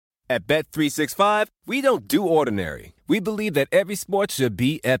At Bet365, we don't do ordinary. We believe that every sport should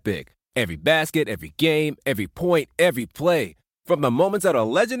be epic. Every basket, every game, every point, every play. From the moments that are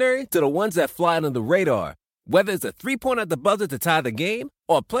legendary to the ones that fly under the radar. Whether it's a three-pointer at the buzzer to tie the game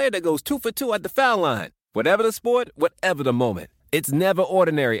or a player that goes 2 for 2 at the foul line. Whatever the sport, whatever the moment. It's never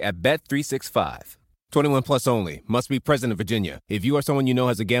ordinary at Bet365. 21 plus only. Must be present in Virginia. If you or someone you know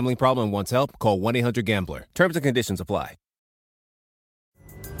has a gambling problem and wants help, call 1-800-GAMBLER. Terms and conditions apply.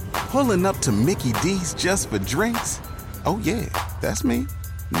 Pulling up to Mickey D's just for drinks? Oh yeah, that's me.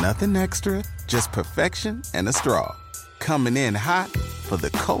 Nothing extra, just perfection and a straw. Coming in hot for the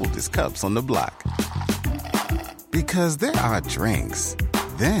coldest cups on the block. Because there are drinks.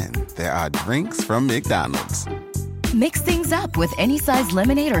 Then there are drinks from McDonald's. Mix things up with any size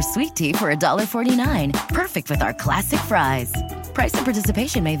lemonade or sweet tea for $1.49. Perfect with our classic fries. Price and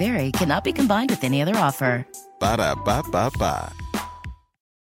participation may vary. Cannot be combined with any other offer. Ba-da-ba-ba-ba.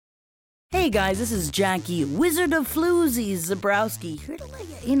 Hey guys, this is Jackie, Wizard of Floozies Zabrowski, here to let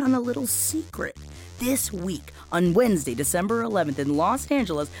you in on a little secret. This week, on Wednesday, December 11th in Los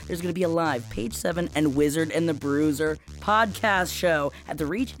Angeles, there's going to be a live Page 7 and Wizard and the Bruiser podcast show at the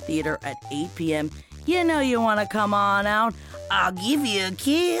Regent Theater at 8 p.m. You know you want to come on out. I'll give you a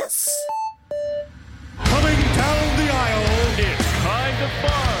kiss. Coming down the aisle, it's kind of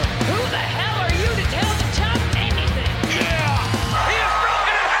fun. Who the hell are you to tell the chump anything? Yeah! He has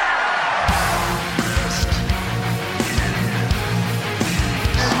broken it!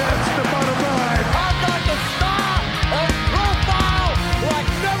 And that's the bottom line. I've got the style and profile like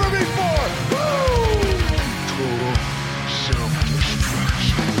never before. Woo! Total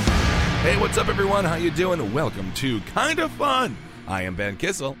self-destruction. Hey, what's up, everyone? How you doing? Welcome to Kind of Fun. I am Ben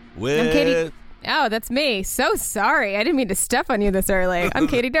Kissel with... I'm Katie. Oh, that's me. So sorry. I didn't mean to step on you this early. I'm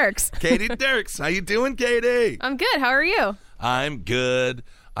Katie Dirks. Katie Dirks. How you doing, Katie? I'm good. How are you? I'm good.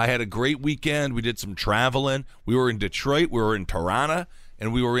 I had a great weekend. We did some traveling. We were in Detroit. We were in Toronto.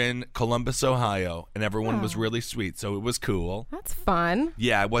 And we were in Columbus, Ohio. And everyone was really sweet. So it was cool. That's fun.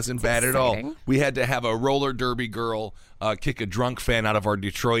 Yeah, it wasn't That's bad exciting. at all. We had to have a roller derby girl kick a drunk fan out of our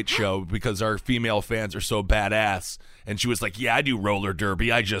Detroit show because our female fans are so badass. And she was like, yeah, I do roller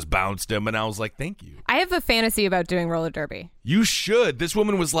derby. I just bounced him. And I was like, thank you. I have a fantasy about doing roller derby. You should. This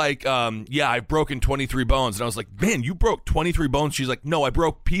woman was like, yeah, I've broken 23 bones. And I was like, man, you broke 23 bones? She's like, no, I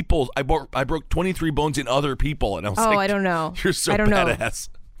broke 23 bones in other people. And I was like, I don't know. You're so I don't badass.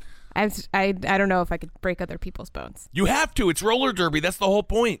 I don't know if I could break other people's bones. You have to. It's roller derby. That's the whole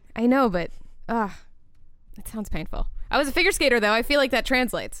point. I know, but it sounds painful. I was a figure skater, though. I feel like that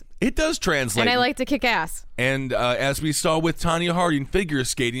translates. It does translate. And I like to kick ass. And as we saw with Tanya Harding, figure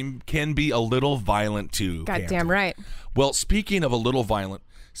skating can be a little violent, too. Goddamn right. Well, speaking of a little violent,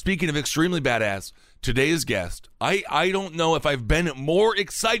 speaking of extremely badass, today's guest, I don't know if I've been more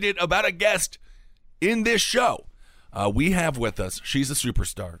excited about a guest in this show. We have with us, she's a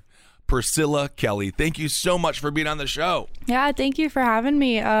superstar, Priscilla Kelly. Thank you so much for being on the show. Yeah, thank you for having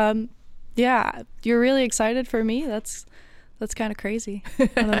me. Yeah, you're really excited for me. That's kind of crazy.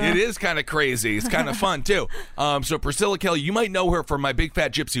 It is kind of crazy. It's kind of fun, too. So Priscilla Kelly, you might know her from My Big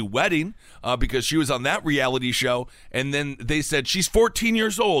Fat Gypsy Wedding because she was on that reality show. And then they said she's 14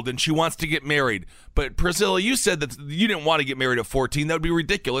 years old and she wants to get married. But Priscilla, you said that you didn't want to get married at 14. That would be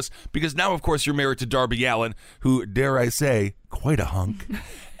ridiculous because now, of course, you're married to Darby Allin, who, dare I say, quite a hunk.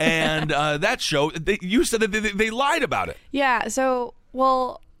 And that show, you said that they lied about it. Yeah, so,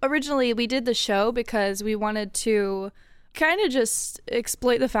 well, originally we did the show because we wanted to kind of just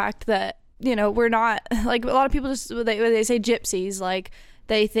exploit the fact that, you know, we're not, like, a lot of people just, when they say gypsies, like,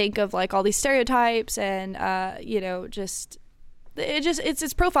 they think of, like, all these stereotypes and, you know,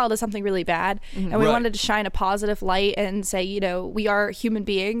 it's profiled as something really bad. Mm-hmm. And we wanted to shine a positive light and say, you know, we are human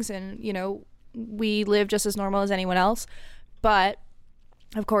beings and, you know, we live just as normal as anyone else. But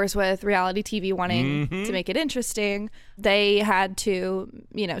of course, with reality TV wanting to make it interesting, they had to,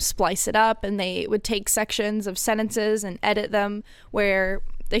 you know, splice it up, and they would take sections of sentences and edit them where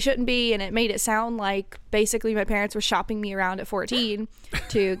they shouldn't be, and it made it sound like basically my parents were shopping me around at 14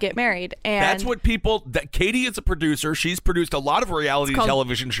 to get married. And that's what Katie is a producer. She's produced a lot of reality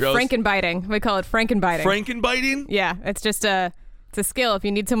television shows. Frankenbiting. We call it Frankenbiting. Frankenbiting? Yeah, it's just it's a skill. If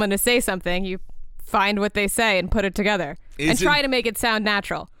you need someone to say something, you find what they say and put it together and try to make it sound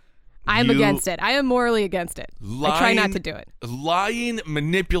natural. I'm against it. I am morally against it. I try not to do it. Lying,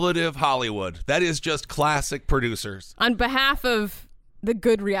 manipulative Hollywood. That is just classic producers. On behalf of the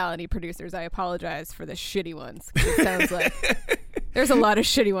good reality producers, I apologize for the shitty ones. It sounds like there's a lot of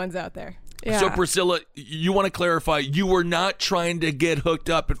shitty ones out there. Yeah. So Priscilla, you want to clarify, you were not trying to get hooked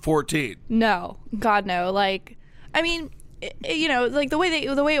up at 14? No. God, no. Like, I mean, like the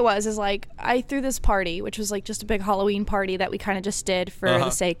way it was is like I threw this party, which was like just a big Halloween party that we kind of just did for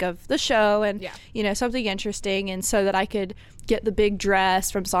the sake of the show and something interesting, and so that I could get the big dress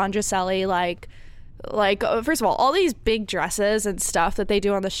from Sandra Selly. Like first of all these big dresses and stuff that they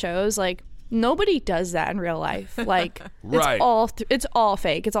do on the shows, like nobody does that in real life. Like right. It's all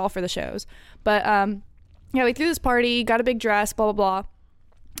fake. It's all for the shows. But we threw this party, got a big dress, blah blah blah,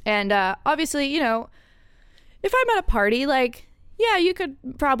 and obviously if I'm at a party, like, yeah, you could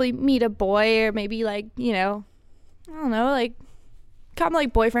probably meet a boy or maybe, like, I don't know, like, come,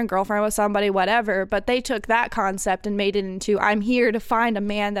 like, boyfriend, girlfriend with somebody, whatever. But they took that concept and made it into, I'm here to find a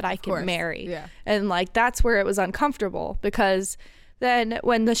man that I can marry. Yeah. And, like, that's where it was uncomfortable, because then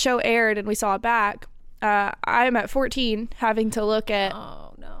when the show aired and we saw it back, I'm at 14 having to look at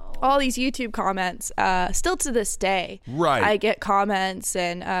all these YouTube comments. Still to this day, right? I get comments,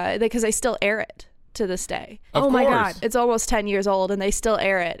 and because they still air it to this day. Of course. My God, it's almost 10 years old and they still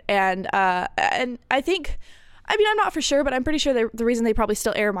air it. And I think, I'm not for sure, but I'm pretty sure the reason they probably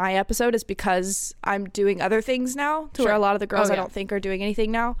still air my episode is because I'm doing other things now, where a lot of the girls I don't think are doing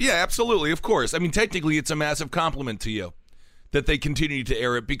anything now. Yeah, absolutely. Of course. I mean, technically it's a massive compliment to you that they continue to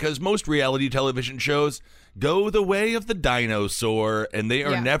air it, because most reality television shows go the way of the dinosaur and they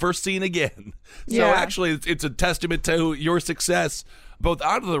are never seen again. So actually it's a testament to your success, both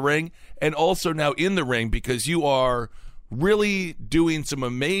out of the ring and also now in the ring, because you are really doing some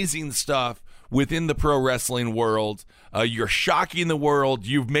amazing stuff within the pro wrestling world. You're shocking the world.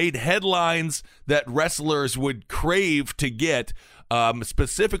 You've made headlines that wrestlers would crave to get,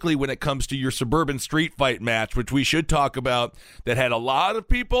 specifically when it comes to your suburban street fight match, which we should talk about, that had a lot of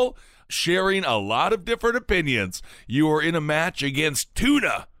people sharing a lot of different opinions. You were in a match against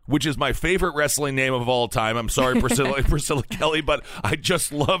Tuna, which is my favorite wrestling name of all time. I'm sorry, Priscilla Kelly, but I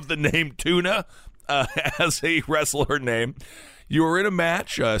just love the name Tuna as a wrestler name. You were in a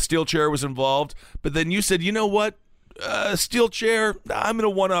match. Steel Chair was involved, but then you said, you know what, Steel Chair, I'm going to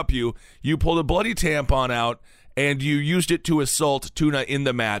one-up you. You pulled a bloody tampon out, and you used it to assault Tuna in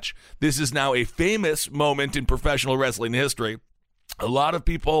the match. This is now a famous moment in professional wrestling history. A lot of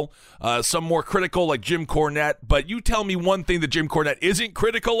people, some more critical, like Jim Cornette, but you tell me one thing that Jim Cornette isn't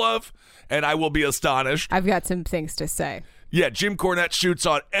critical of, and I will be astonished. I've got some things to say. Yeah, Jim Cornette shoots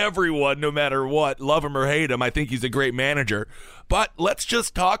on everyone no matter what, love him or hate him. I think he's a great manager. But let's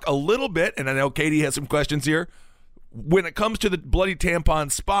just talk a little bit, and I know Katie has some questions here. When it comes to the bloody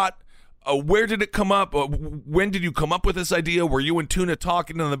tampon spot, where did it come up? When did you come up with this idea? Were you and Tuna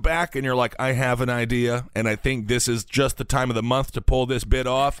talking in the back and you're like, I have an idea and I think this is just the time of the month to pull this bit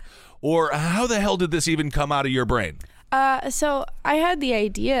off? Or how the hell did this even come out of your brain? So I had the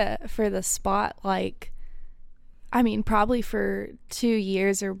idea for the spot, probably for 2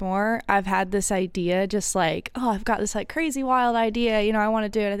 years or more. I've had this idea, just like, I've got this like crazy wild idea. I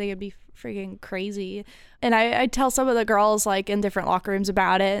want to do it. I think it'd be freaking crazy. And I'd tell some of the girls like in different locker rooms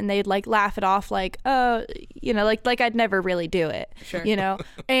about it, and they'd like laugh it off like, oh, like I'd never really do it, sure.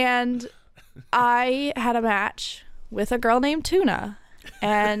 And I had a match with a girl named Tuna,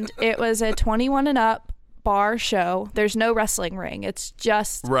 and it was a 21 and up bar show. There's no wrestling ring. It's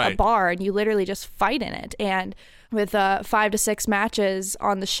just a bar, and you literally just fight in it. And with 5 to 6 matches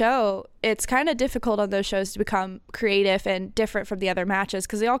on the show, it's kind of difficult on those shows to become creative and different from the other matches,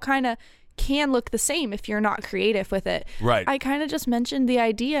 because they all kind of can look the same if you're not creative with it. Right. I kind of just mentioned the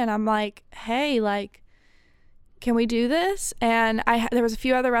idea, and I'm like, hey, like, can we do this? And there was a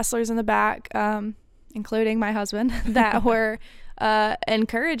few other wrestlers in the back, including my husband, that were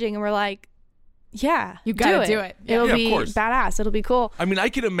encouraging, and were like, yeah, you gotta do it. It'll be badass. It'll be cool. I mean, I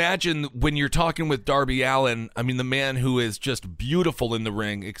can imagine when you're talking with Darby Allin, the man who is just beautiful in the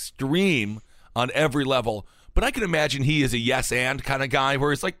ring, extreme on every level, but I can imagine he is a yes and kind of guy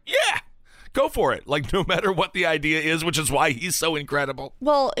where it's like, yeah, go for it. Like, no matter what the idea is, which is why he's so incredible.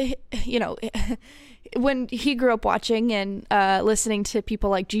 Well, when he grew up watching and listening to people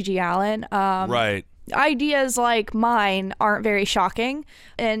like Gigi Allen, right. Ideas like mine aren't very shocking,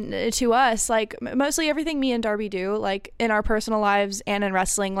 and to us, like, mostly everything me and Darby do, like in our personal lives and in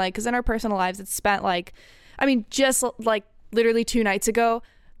wrestling, like, because in our personal lives it's spent just like literally 2 nights ago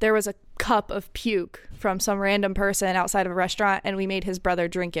there was a cup of puke from some random person outside of a restaurant, and we made his brother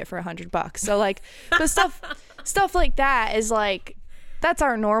drink it for $100. So like the stuff like that is like, that's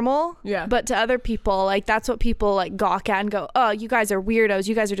our normal. Yeah. But to other people, like, that's what people like gawk at and go, oh, you guys are weirdos,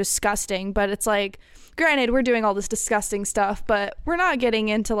 you guys are disgusting. But it's like, granted, we're doing all this disgusting stuff, but we're not getting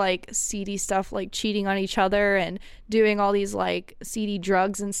into like seedy stuff like cheating on each other and doing all these like seedy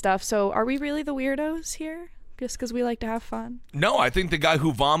drugs and stuff. So are we really the weirdos here? just because we like to have fun. No, I think the guy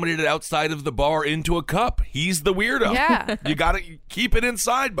who vomited it outside of the bar into a cup, he's the weirdo. Yeah. You got to keep it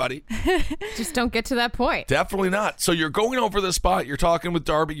inside, buddy. Just don't get to that point. Definitely not. So you're going over the spot. You're talking with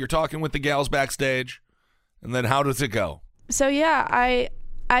Darby. You're talking with the gals backstage. And then how does it go? So, yeah, I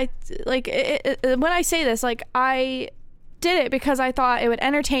like when I say this, like, I did it because I thought it would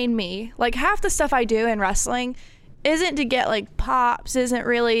entertain me. Like, half the stuff I do in wrestling isn't to get like pops, isn't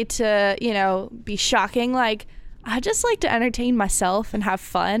really to, you know, be shocking. Like, I just like to entertain myself and have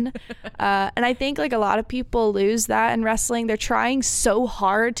fun. And I think like a lot of people lose that in wrestling. They're trying so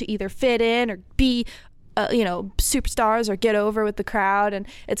hard to either fit in or be, you know, superstars or get over with the crowd. And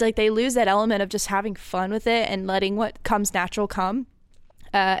it's like they lose that element of just having fun with it and letting what comes natural come.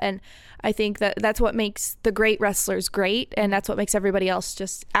 And I think that that's what makes the great wrestlers great, and that's what makes everybody else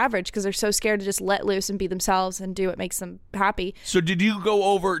just average, because they're so scared to just let loose and be themselves and do what makes them happy. So did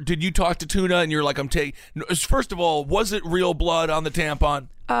you talk to Tuna and you're like, first of all, was it real blood on the tampon?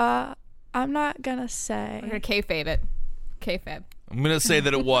 I'm not gonna say. We're gonna kayfabe it. Kayfabe. I'm gonna say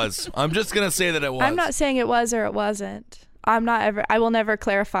that it was. I'm just gonna say that it was. I'm not saying it was or it wasn't. I will never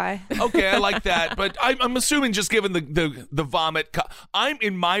clarify. Okay, I like that, but I'm assuming, just given the vomit, I'm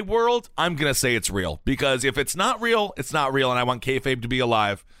in my world, I'm gonna say it's real, because if it's not real, it's not real, and I want kayfabe to be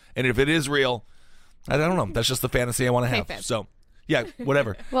alive. And if it is real, I don't know. That's just the fantasy I want to have. Kayfabe. So, yeah,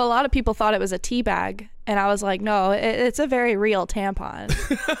 whatever. Well, a lot of people thought it was a tea bag, and I was like, no, it's a very real tampon.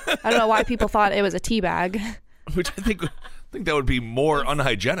 I don't know why people thought it was a tea bag. Which I think that would be more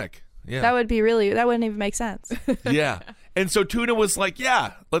unhygienic. Yeah, that wouldn't even make sense. Yeah. And so Tuna was like,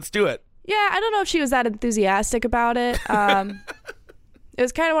 yeah, let's do it. Yeah, I don't know if she was that enthusiastic about it. It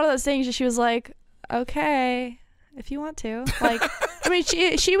was kind of one of those things that she was like, okay, if you want to. Like, I mean,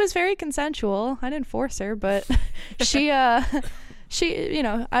 she was very consensual. I didn't force her, but she, you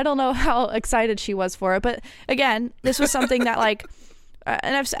know, I don't know how excited she was for it. But again, this was something that like,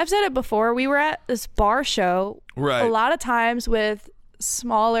 and I've said it before, we were at this bar show. Right. A lot of times with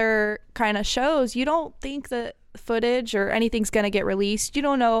smaller kind of shows, you don't think that footage or anything's going to get released. You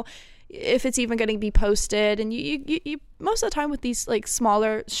don't know if it's even going to be posted, and you most of the time with these like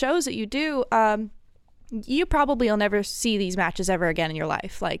smaller shows that you do, you probably will never see these matches ever again in your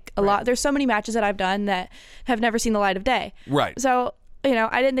life. Like there's so many matches that I've done that have never seen the light of day. Right. So, you know,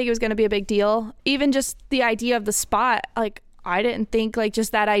 I didn't think it was going to be a big deal. Even just the idea of the spot, like I didn't think like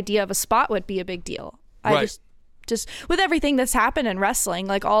just that idea of a spot would be a big deal. I just with everything that's happened in wrestling,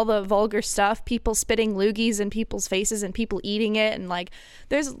 like all the vulgar stuff, people spitting loogies in people's faces and people eating it, and like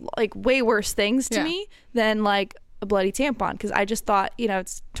there's like way worse things to me than like a bloody tampon, because I just thought, you know,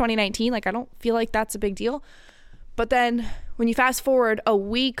 it's 2019, like I don't feel like that's a big deal. But then when you fast forward a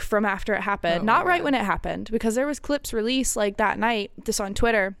week from after it happened, not right when it happened, because there was clips released like that night, this on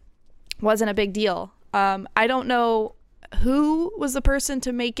Twitter, wasn't a big deal. I don't know who was the person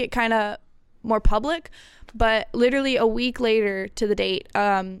to make it kind of more public, but literally a week later to the date,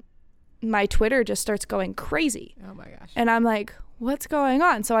 my Twitter just starts going crazy. Oh my gosh. And I'm like, what's going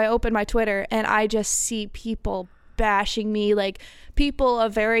on? So I open my Twitter and I just see people bashing me, like people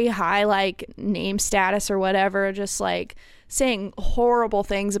of very high like name status or whatever, just like saying horrible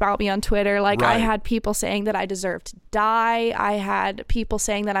things about me on Twitter. Like I had people saying that I deserve to die. I had people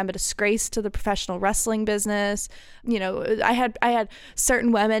saying that I'm a disgrace to the professional wrestling business. You know, I had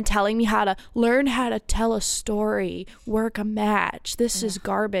certain women telling me how to learn how to tell a story, work a match. This is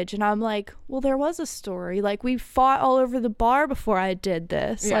garbage. And I'm like, well, there was a story. Like we fought all over the bar before I did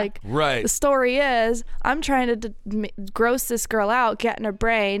this. Like the story is I'm trying to gross this girl out, get in her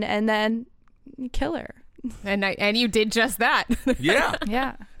brain, and then kill her. And you did just that. Yeah.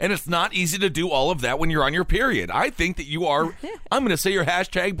 Yeah. And it's not easy to do all of that when you're on your period. I think that you are, I'm going to say you're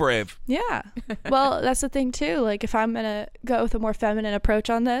 #brave. Yeah. Well, that's the thing too. Like if I'm going to go with a more feminine approach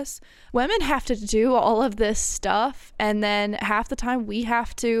on this, women have to do all of this stuff. And then half the time we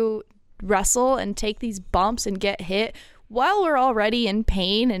have to wrestle and take these bumps and get hit while we're already in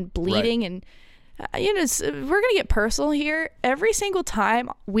pain and bleeding. And you know, we're going to get personal here. Every single time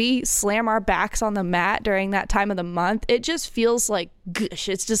we slam our backs on the mat during that time of the month, it just feels like gush.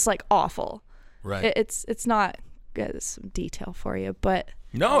 It's just like awful. Right. It's not some detail for you, but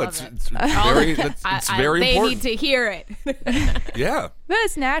no, it's very important. They need to hear it. Yeah. But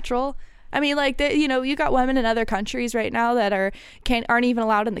it's natural. I mean, like, you know, you got women in other countries right now that aren't even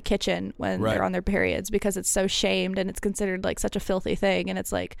allowed in the kitchen when they're on their periods because it's so shamed and it's considered like such a filthy thing. And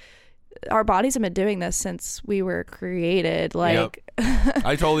it's like, our bodies have been doing this since we were created. Like,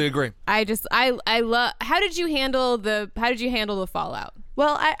 I totally agree. I love. How did you handle the fallout?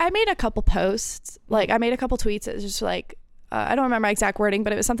 Well, I made a couple posts. Like, I made a couple tweets. It's just like, I don't remember my exact wording,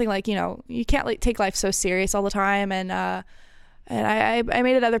 but it was something like, you know, you can't like take life so serious all the time. And I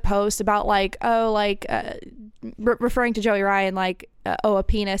made another post about like, referring to Joey Ryan, like, a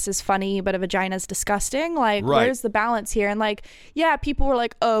penis is funny, but a vagina is disgusting. Like, right. Where's the balance here? And like, yeah, people were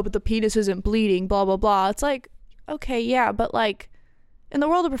like, oh, but the penis isn't bleeding, blah, blah, blah. It's like, okay, yeah, but like in the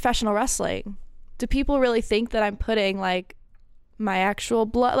world of professional wrestling, do people really think that I'm putting like my actual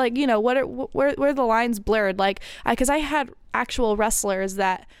blood, like, you know, where are the lines blurred? Like, because I had actual wrestlers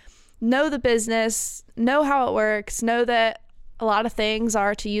that know the business, know how it works, know that a lot of things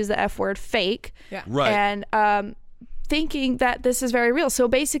are, to use the F word, fake. Yeah. Right. And thinking that this is very real. So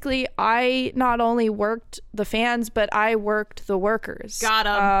basically, I not only worked the fans, but I worked the workers. Got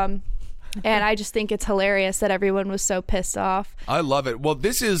 'em. And I just think it's hilarious that everyone was so pissed off. I love it. Well,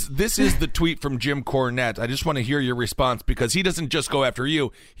 this is the tweet from Jim Cornette. I just want to hear your response, because he doesn't just go after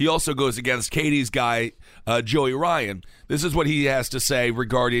you. He also goes against Katie's guy, Joey Ryan. This is what he has to say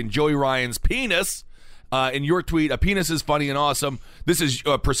regarding Joey Ryan's penis. In your tweet, a penis is funny and awesome. This is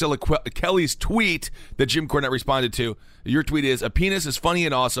Priscilla Kelly's tweet that Jim Cornette responded to. Your tweet is, a penis is funny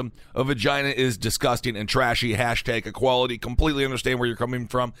and awesome. A vagina is disgusting and trashy. Hashtag equality. Completely understand where you're coming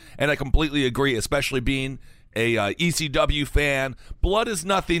from. And I completely agree, especially being a ECW fan. Blood is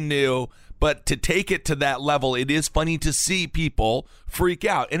nothing new. But to take it to that level, it is funny to see people freak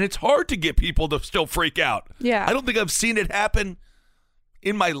out. And it's hard to get people to still freak out. Yeah. I don't think I've seen it happen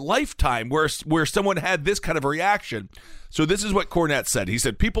in my lifetime where someone had this kind of reaction. So this is what Cornette said. He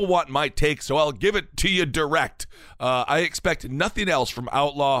said, people want my take, so I'll give it to you direct. I expect nothing else from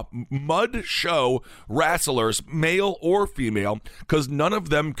outlaw mud show wrestlers, male or female, because none of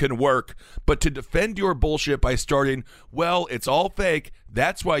them can work. But to defend your bullshit by starting, well, it's all fake.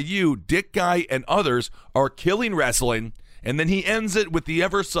 That's why you, Dick Guy, and others are killing wrestling. And then he ends it with the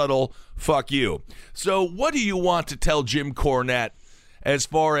ever subtle, fuck you. So what do you want to tell Jim Cornette as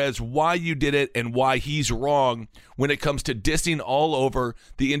far as why you did it and why he's wrong when it comes to dissing all over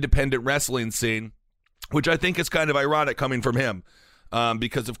the independent wrestling scene, which I think is kind of ironic coming from him,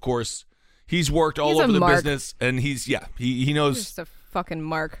 because, of course, he's worked all over the business, and he knows. He's just a fucking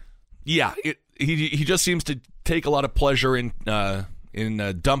mark. Yeah, he just seems to take a lot of pleasure in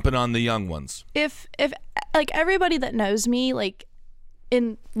dumping on the young ones. If like everybody that knows me, like,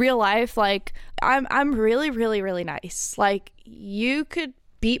 in real life, like, I'm really, really, really nice. Like, you could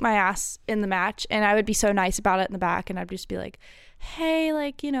beat my ass in the match and I would be so nice about it in the back, and I'd just be like, hey,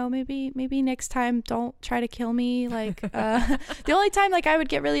 like, you know, maybe next time don't try to kill me. Like, the only time, like, I would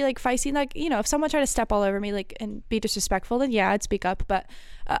get really, like, feisty, like, you know, if someone tried to step all over me, like, and be disrespectful, then yeah, I'd speak up. But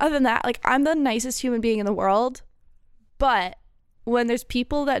other than that, like, I'm the nicest human being in the world. But when there's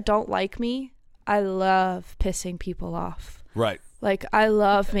people that don't like me, I love pissing people off. Right. Like, I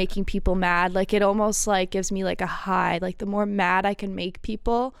love making people mad. Like, it almost, like, gives me, like, a high. Like, the more mad I can make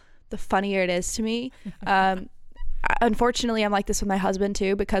people, the funnier it is to me. Unfortunately, I'm like this with my husband,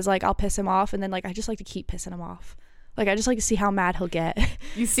 too, because, like, I'll piss him off, and then, like, I just like to keep pissing him off. Like, I just like to see how mad he'll get.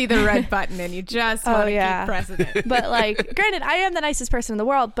 You see the red button, and you just want to keep pressing it. But, like, granted, I am the nicest person in the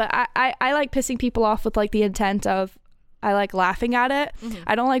world, but I like pissing people off with, like, the intent of, I like laughing at it. Mm-hmm.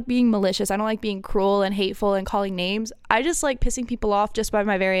 I don't like being malicious. I don't like being cruel and hateful and calling names. I just like pissing people off just by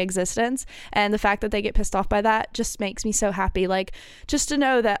my very existence. And the fact that they get pissed off by that just makes me so happy. Like, just to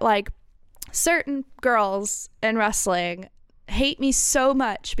know that, like, certain girls in wrestling hate me so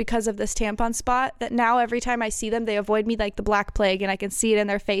much because of this tampon spot that now every time I see them, they avoid me like the Black Plague, and I can see it in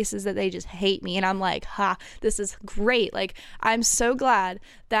their faces that they just hate me. And I'm like, ha, this is great. Like, I'm so glad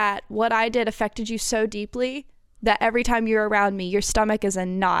that what I did affected you so deeply that every time you're around me, your stomach is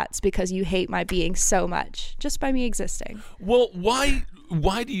in knots because you hate my being so much just by me existing. Well, why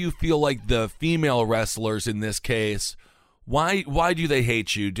do you feel like the female wrestlers in this case, why do they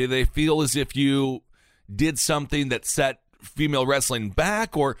hate you? Do they feel as if you did something that set female wrestling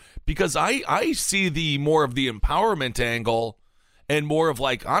back? Or because I see the more of the empowerment angle and more of,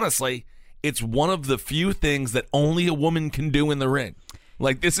 like, honestly, it's one of the few things that only a woman can do in the ring.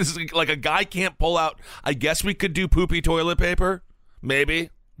 Like, this is like a guy can't pull out. I guess we could do poopy toilet paper.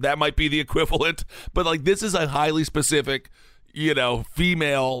 Maybe that might be the equivalent. But, like, this is a highly specific, you know,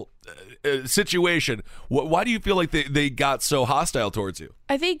 female situation. Why do you feel like they got so hostile towards you?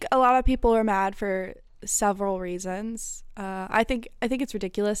 I think a lot of people are mad for several reasons. I think it's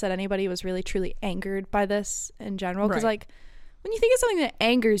ridiculous that anybody was really truly angered by this in general. Because, like, when you think of something that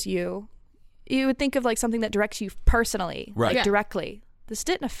angers you, you would think of, like, something that directs you personally, right? Like, directly. This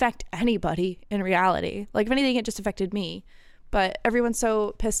didn't affect anybody in reality. Like, if anything, it just affected me. But everyone's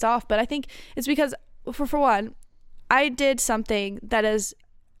so pissed off. But I think it's because, for one, I did something that is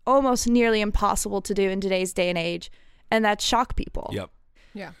almost nearly impossible to do in today's day and age. and that's shock people. Yep.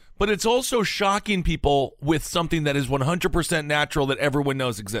 Yeah. But it's also shocking people with something that is 100% natural that everyone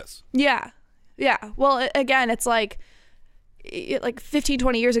knows exists. Yeah. Yeah. Well, again, it's like 15,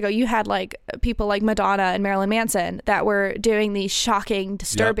 20 years ago, you had like people like Madonna and Marilyn Manson that were doing these shocking,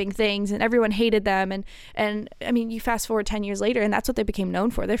 disturbing things, and everyone hated them. And I mean, you fast forward 10 years later, and that's what they became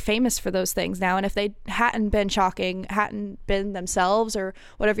known for. They're famous for those things now. And if they hadn't been shocking, hadn't been themselves or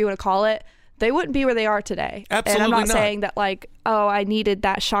whatever you want to call it, they wouldn't be where they are today. Absolutely and I'm not saying that like, oh, I needed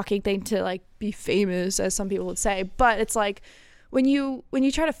that shocking thing to like be famous, as some people would say. But it's like when you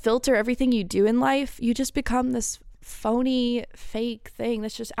try to filter everything you do in life, you just become this phony, fake thing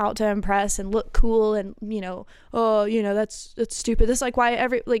that's just out to impress and look cool, and that's stupid. This is like why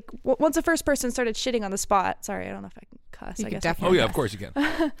once the first person started shitting on the spot. Sorry, I don't know if I can cuss. You I can guess. definitely. Oh yeah, of course you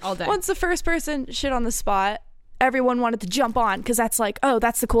can. All day. Once the first person shit on the spot, everyone wanted to jump on because that's like, oh,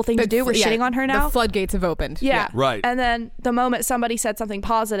 that's the cool thing to do. We're shitting on her now. The floodgates have opened. Yeah. Right. And then the moment somebody said something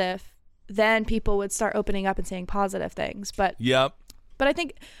positive, then people would start opening up and saying positive things. But Yep. But I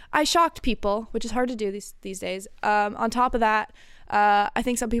think I shocked people, which is hard to do these days. On top of that, I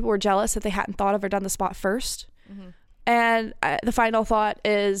think some people were jealous that they hadn't thought of or done the spot first. Mm-hmm. And the final thought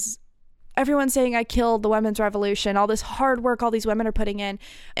is everyone's saying I killed the women's revolution, all this hard work all these women are putting in.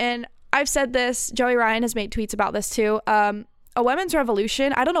 And I've said this, Joey Ryan has made tweets about this too. A women's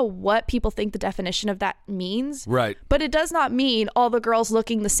revolution, I don't know what people think the definition of that means. Right. But it does not mean all the girls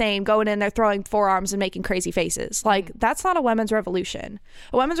looking the same, going in there, throwing forearms and making crazy faces. Like, that's not a women's revolution.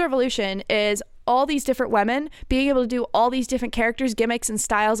 A women's revolution is all these different women being able to do all these different characters, gimmicks, and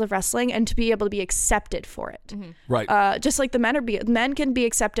styles of wrestling, and to be able to be accepted for it. Mm-hmm. Right. Just like the men can be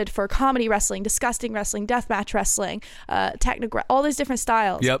accepted for comedy wrestling, disgusting wrestling, deathmatch wrestling, technical, all these different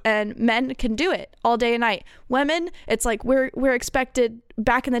styles. Yep. And men can do it all day and night. Women, it's like we're expected.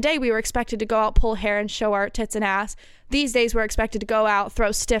 Back in the day, we were expected to go out, pull hair, and show our tits and ass. These days, we're expected to go out,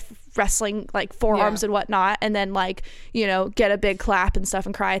 throw stiff wrestling like forearms and whatnot, and then get a big clap and stuff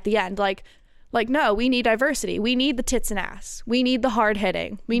and cry at the end. Like, no, we need diversity. We need the tits and ass. We need the hard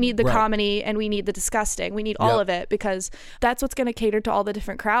hitting. We need the comedy, and we need the disgusting. We need all of it, because that's what's going to cater to all the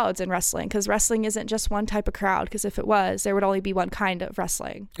different crowds in wrestling, because wrestling isn't just one type of crowd, because if it was, there would only be one kind of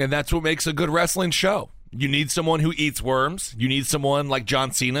wrestling. And that's what makes a good wrestling show. You need someone who eats worms. You need someone like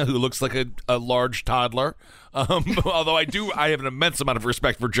John Cena who looks like a large toddler. Although I have an immense amount of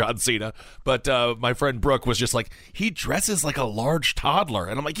respect for John Cena. But my friend Brooke was just like, he dresses like a large toddler.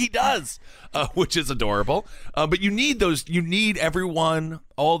 And I'm like, he does, which is adorable. But you need everyone,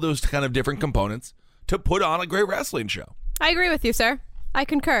 all those kind of different components to put on a great wrestling show. I agree with you, sir. I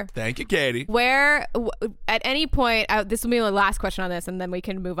concur. Thank you, Katie. At any point, this will be my last question on this, and then we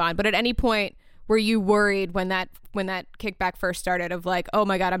can move on. But at any point, were you worried when that kickback first started of like, oh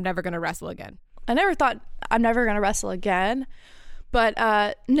my God, I'm never going to wrestle again? I never thought I'm never going to wrestle again. But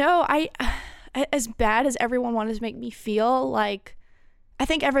no, as bad as everyone wanted to make me feel, like, I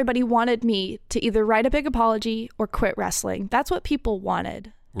think everybody wanted me to either write a big apology or quit wrestling. That's what people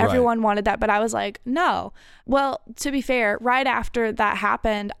wanted. Right. Everyone wanted that, but I was like, no. Well, to be fair, right after that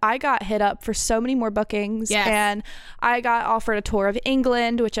happened, I got hit up for so many more bookings. Yes. And I got offered a tour of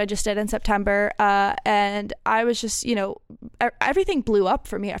England, which I just did in September. And I was just, everything blew up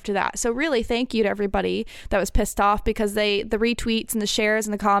for me after that. So really, thank you to everybody that was pissed off, because the retweets and the shares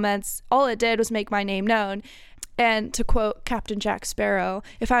and the comments, all it did was make my name known. And to quote Captain Jack Sparrow,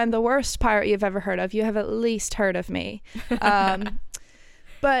 if I'm the worst pirate you've ever heard of, you have at least heard of me.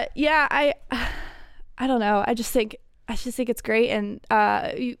 But yeah, I don't know. I just think it's great. And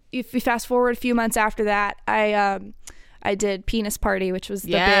if we fast forward a few months after that, I did Penis Party, which was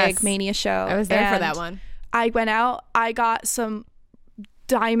the big Mania show. I was there for that one. I went out. I got some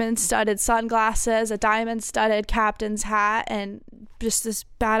diamond-studded sunglasses, a diamond-studded captain's hat, and just this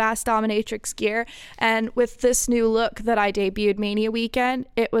badass dominatrix gear. And with this new look that I debuted Mania weekend,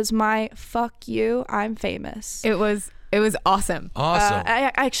 it was my fuck you, I'm famous. It was awesome. Awesome.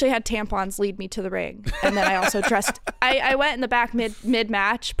 I actually had tampons lead me to the ring. And then I also dressed... I went in the back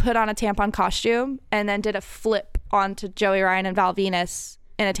mid-match, put on a tampon costume, and then did a flip onto Joey Ryan and Val Venus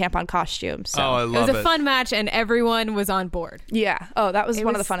in a tampon costume. So I love it. It was a fun match, and everyone was on board. Yeah. Oh, that was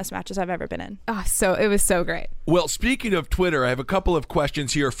one of the funnest matches I've ever been in. Oh, so it was so great. Well, speaking of Twitter, I have a couple of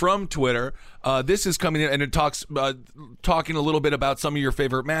questions here from Twitter. This is coming in, and it talks talking a little bit about some of your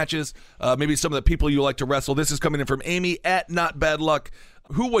favorite matches, maybe some of the people you like to wrestle. This is coming in from Amy at Not Bad Luck.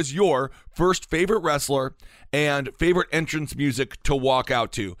 Who was your first favorite wrestler and favorite entrance music to walk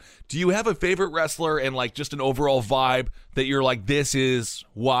out to? Do you have a favorite wrestler and like just an overall vibe that you're like, this is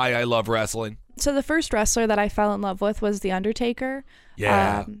why I love wrestling? So the first wrestler that I fell in love with was The Undertaker.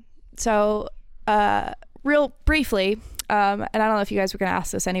 Yeah. real briefly, and I don't know if you guys were going to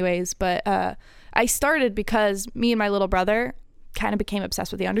ask this anyways, but I started because me and my little brother kind of became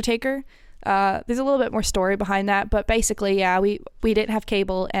obsessed with The Undertaker. There's a little bit more story behind that, but basically, yeah, we didn't have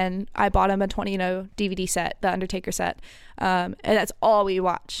cable, and I bought him a 20 DVD set, the Undertaker set, and that's all we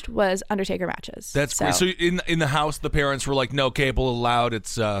watched was Undertaker matches. That's great. So in the house, the parents were like, no cable allowed.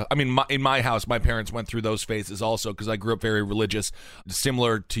 It's in my house, my parents went through those phases also because I grew up very religious,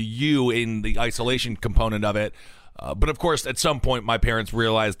 similar to you in the isolation component of it. But of course, at some point, my parents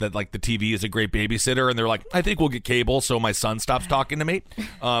realized that like the TV is a great babysitter, and they're like, "I think we'll get cable," so my son stops talking to me,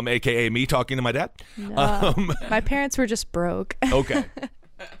 aka me talking to my dad. No, my parents were just broke. Okay,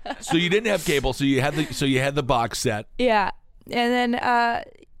 so you didn't have cable, so you had the box set. Yeah, and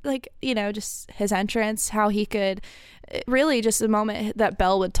then just his entrance, how he could. Really, just the moment that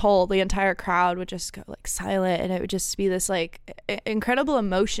bell would toll, the entire crowd would just go like silent, and it would just be this like incredible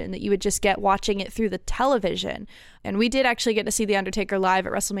emotion that you would just get watching it through the television. And we did actually get to see The Undertaker live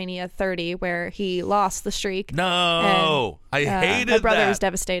at WrestleMania 30, where he lost the streak. No, I hated that. My brother was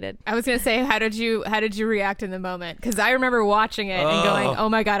devastated. I was gonna say, how did you react in the moment? Because I remember watching it and going, "Oh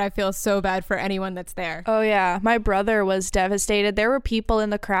my God, I feel so bad for anyone that's there." Oh yeah, my brother was devastated. There were people in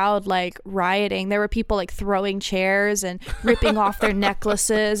the crowd like rioting. There were people like throwing chairs and ripping off their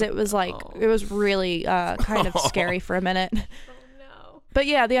necklaces. It was like it was really kind of scary for a minute. But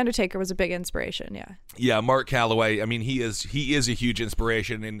yeah, The Undertaker was a big inspiration. Yeah. Yeah, Mark Calloway. I mean, he is a huge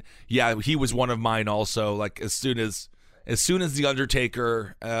inspiration, and yeah, he was one of mine also. Like as soon as The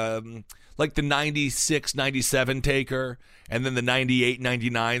Undertaker, like the 96, 97 Taker, and then the 98,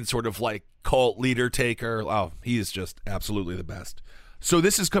 99 sort of like cult leader Taker. Oh, he is just absolutely the best. So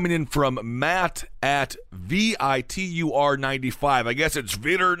this is coming in from Matt at VITUR95. I guess it's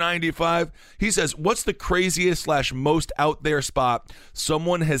Vitter95. He says, what's the craziest / most out there spot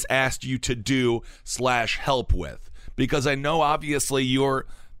someone has asked you to do / help with? Because I know obviously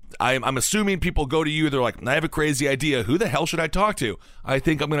I'm assuming people go to you, they're like, I have a crazy idea. Who the hell should I talk to? I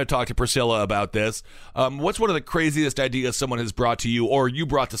think I'm going to talk to Priscilla about this. What's one of the craziest ideas someone has brought to you or you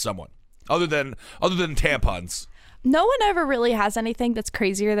brought to someone other than tampons? No one ever really has anything that's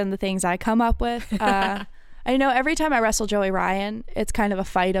crazier than the things I come up with. I know every time I wrestle Joey Ryan, it's kind of a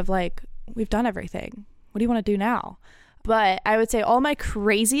fight of like, we've done everything. What do you want to do now? But I would say all my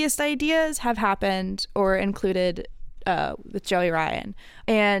craziest ideas have happened or included with Joey Ryan.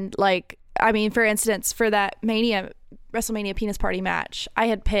 And like, I mean, for instance, for that WrestleMania penis party match, I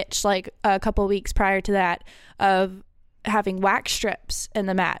had pitched like a couple of weeks prior to that of having wax strips in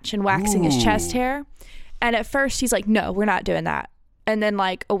the match and waxing his chest hair. And at first he's like, no, we're not doing that. And then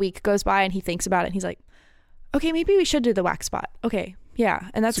like a week goes by and he thinks about it and he's like, okay, maybe we should do the wax spot. Okay. Yeah.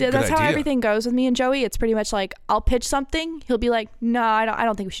 And that's how everything goes with me and Joey. It's pretty much like, I'll pitch something. He'll be like, no, I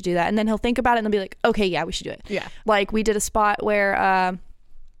don't think we should do that. And then he'll think about it and they'll be like, okay, yeah, we should do it. Yeah. Like we did a spot where, I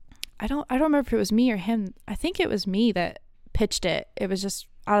don't remember if it was me or him. I think it was me that pitched it. It was just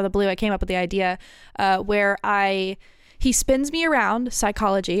out of the blue. I came up with the idea, where he spins me around,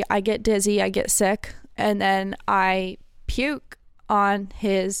 psychology. I get dizzy, I get sick. And then I puke on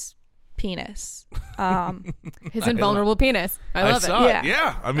his penis. His invulnerable penis. I love it.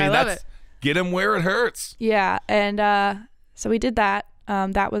 Yeah. I mean, that's get him where it hurts. Yeah. And so we did that.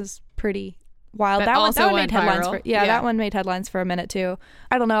 That was pretty wild. That one made headlines viral. That one made headlines for a minute too.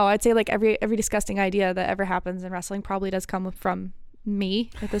 I don't know. I'd say like every disgusting idea that ever happens in wrestling probably does come from me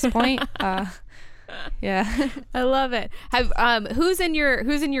at this point. Yeah. I love it. Who's in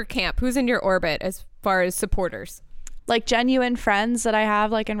your camp? Who's in your orbit as far as supporters? Like genuine friends that I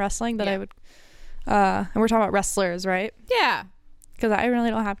have like in wrestling that I would and we're talking about wrestlers, right? Yeah. Because I really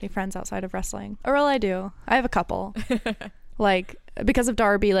don't have any friends outside of wrestling. Or well, I do. I have a couple. Like because of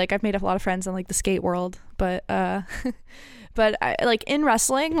Darby, like I've made a lot of friends in like the skate world, but but I, like in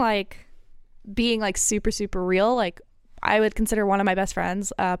wrestling, like being like super super real, like I would consider one of my best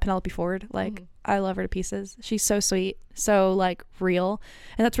friends, Penelope Ford. Like, I love her to pieces. She's so sweet, so like real.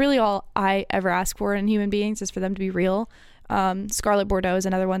 And that's really all I ever ask for in human beings is for them to be real. Scarlett Bordeaux is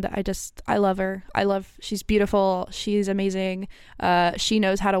another one that I love her. She's beautiful. She's amazing. She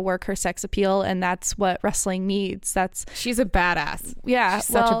knows how to work her sex appeal, and that's what wrestling needs. She's a badass. Yeah. She's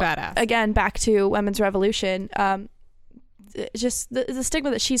such a badass. Again, back to women's revolution. Just the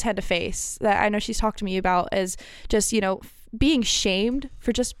stigma that she's had to face that I know she's talked to me about is just, being shamed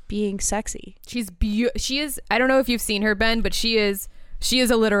for just being sexy. She is, I don't know if you've seen her, Ben, but she is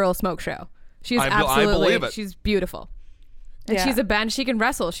a literal smoke show. She's absolutely, I believe it. She's beautiful. And she's she can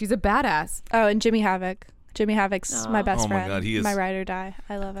wrestle. She's a badass. Oh, and Jimmy Havoc. Jimmy Havoc's my best friend. Oh my God, he is my ride or die.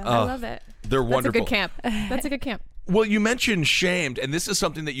 I love it. I love it. They're wonderful. That's a good camp. Well, you mentioned shamed, and this is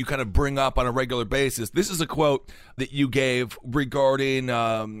something that you kind of bring up on a regular basis. This is a quote that you gave regarding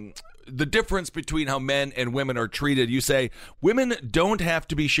the difference between how men and women are treated. You say, women don't have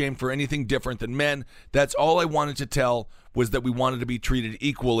to be shamed for anything different than men. That's all I wanted to tell was that we wanted to be treated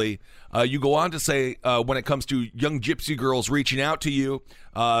equally. You go on to say, when it comes to young gypsy girls reaching out to you,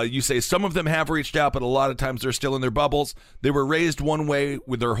 you say some of them have reached out, but a lot of times they're still in their bubbles. They were raised one way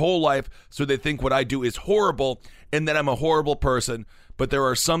with their whole life, so they think what I do is horrible and that I'm a horrible person. But there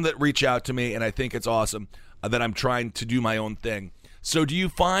are some that reach out to me, and I think it's awesome that I'm trying to do my own thing. So do you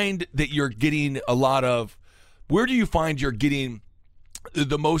find that you're getting a lot of, where do you find you're getting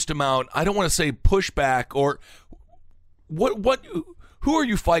the most amount, I don't want to say pushback, or who are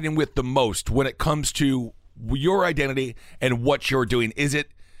you fighting with the most when it comes to your identity and what you're doing? Is it,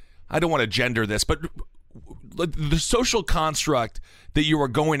 I don't want to gender this, but the social construct that you are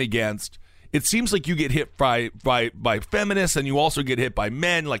going against, it seems like you get hit by feminists, and you also get hit by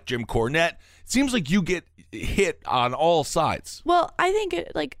men like Jim Cornette. It seems like you get hit on all sides. Well, I think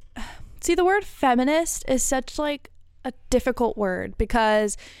see, the word feminist is such like a difficult word,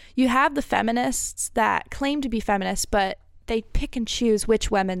 because you have the feminists that claim to be feminists, but they pick and choose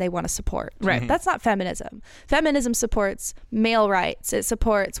which women they want to support. Right. That's not feminism. Feminism supports male rights. It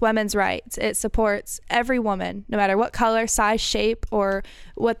supports women's rights. It supports every woman, no matter what color, size, shape, or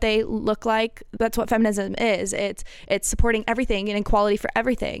what they look like. That's what feminism is. It's supporting everything and equality for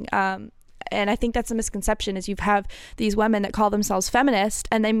everything. And I think that's a misconception, is you have these women that call themselves feminist,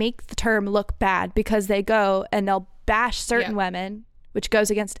 and they make the term look bad because they go and they'll bash certain women, which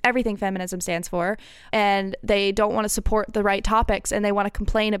goes against everything feminism stands for, and they don't want to support the right topics, and they want to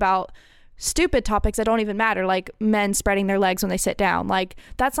complain about stupid topics that don't even matter, like men spreading their legs when they sit down. Like,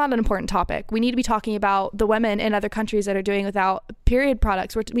 that's not an important topic. We need to be talking about the women in other countries that are doing without period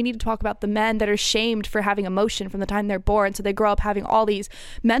products. We need to talk about the men that are shamed for having emotion from the time they're born, so they grow up having all these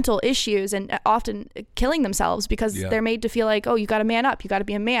mental issues and often killing themselves because they're made to feel like, oh, you got to man up, you got to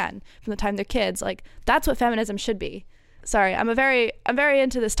be a man from the time they're kids. Like, that's what feminism should be. Sorry, I'm very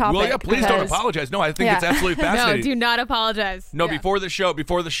into this topic. Well, yeah, please don't apologize. No, I think it's absolutely fascinating. No, do not apologize. No, before the show,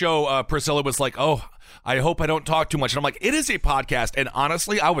 Priscilla was like, "Oh, I hope I don't talk too much." And I'm like, "It is a podcast, and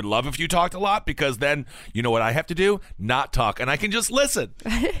honestly, I would love if you talked a lot, because then you know what I have to do? Not talk, and I can just listen."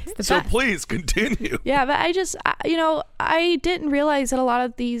 So best. Please continue. Yeah, but I didn't realize that a lot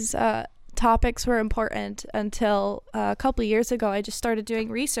of these topics were important until a couple of years ago. I just started doing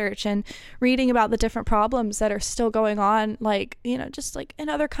research and reading about the different problems that are still going on. Like, just like in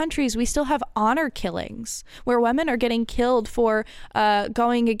other countries, we still have honor killings where women are getting killed for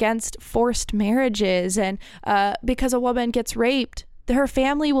going against forced marriages. And because a woman gets raped, her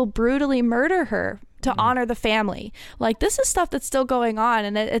family will brutally murder her to honor the family. Like, this is stuff that's still going on,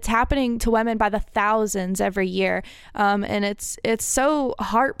 and it's happening to women by the thousands every year. And it's so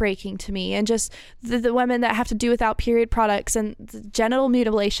heartbreaking to me. And just the women that have to do without period products and the genital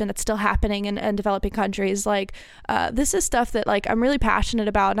mutilation that's still happening in developing countries. Like, this is stuff that, like, I'm really passionate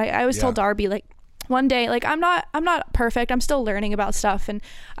about. And I always told Darby, like, one day, like, I'm not perfect. I'm still learning about stuff, and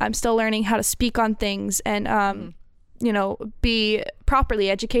I'm still learning how to speak on things and be properly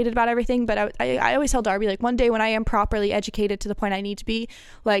educated about everything. But I always tell Darby, like, one day when I am properly educated to the point I need to be,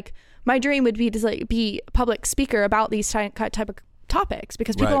 like, my dream would be to, like, be a public speaker about these type of topics,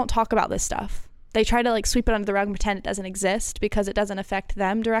 because people don't talk about this stuff. They try to, like, sweep it under the rug and pretend it doesn't exist because it doesn't affect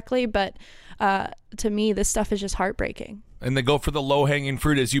them directly. But to me, this stuff is just heartbreaking. And they go for the low-hanging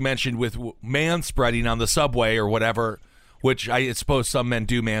fruit, as you mentioned, with man-spreading on the subway or whatever, which I suppose some men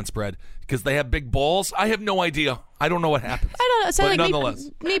do man-spread because they have big balls. I have no idea. I don't know what happens. I don't know. So, but like,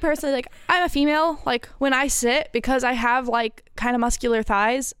 nonetheless, me personally, like, I'm a female. Like, when I sit, because I have, like, kind of muscular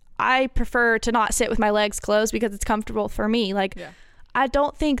thighs, I prefer to not sit with my legs closed because it's comfortable for me. Like, I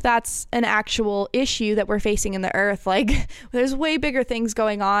don't think that's an actual issue that we're facing in the earth. Like, there's way bigger things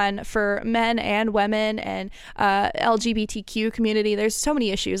going on for men and women and LGBTQ community. There's so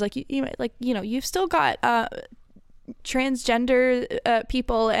many issues. Like, you've still got transgender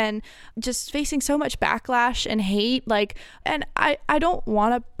people and just facing so much backlash and hate. Like, and I don't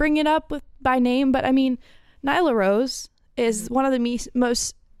want to bring it up by name, but I mean, Nyla Rose is one of the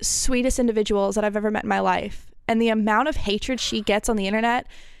most sweetest individuals that I've ever met in my life. And the amount of hatred she gets on the internet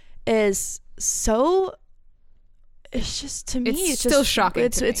is so, it's just, to me, it's still just shocking.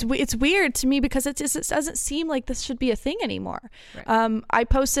 It's weird to me because it doesn't seem like this should be a thing anymore. Right. I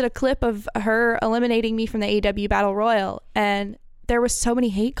posted a clip of her eliminating me from the AEW Battle Royal, and there was so many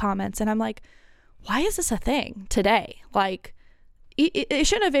hate comments, and I'm like, why is this a thing today? Like, it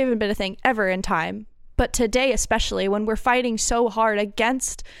shouldn't have even been a thing ever in time. But today, especially when we're fighting so hard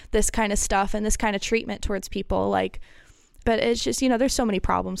against this kind of stuff and this kind of treatment towards people, like, but it's just, there's so many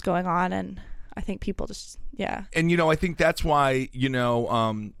problems going on, and I think people just, yeah. And, I think that's why,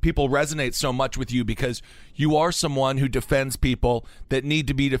 people resonate so much with you, because you are someone who defends people that need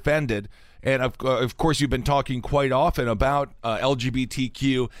to be defended. And, of course, you've been talking quite often about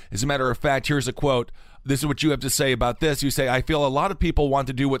LGBTQ. As a matter of fact, here's a quote. This is what you have to say about this. You say, I feel a lot of people want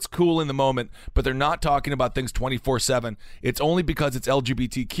to do what's cool in the moment, but they're not talking about things 24/7. It's only because it's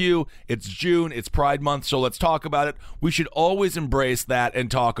LGBTQ, it's June, it's Pride Month, so let's talk about it. We should always embrace that and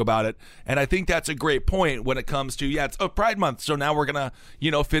talk about it. And I think that's a great point when it comes to, it's Pride Month, so now we're going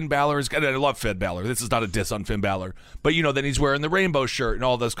to, Finn Balor is going to, I love Finn Balor. This is not a diss on Finn Balor. But, then he's wearing the rainbow shirt and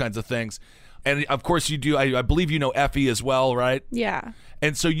all those kinds of things. And, of course, you do, I believe you know Effie as well, right? Yeah.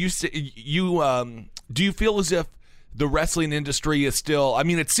 And so do you feel as if the wrestling industry is still,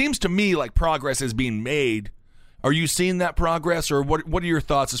 it seems to me like progress is being made. Are you seeing that progress, or what are your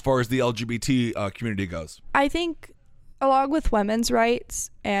thoughts as far as the LGBT community goes? I think along with women's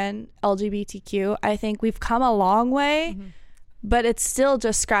rights and LGBTQ, I think we've come a long way, but it's still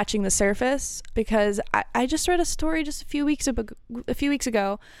just scratching the surface, because I just read a story just a few weeks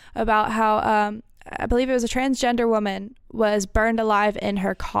ago about how I believe it was a transgender woman was burned alive in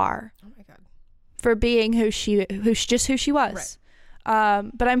her car. Oh my God. For being who she was.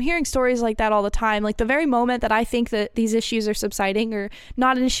 Right. But I'm hearing stories like that all the time. Like the very moment that I think that these issues are subsiding or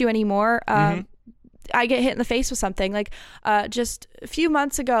not an issue anymore, I get hit in the face with something. Like just a few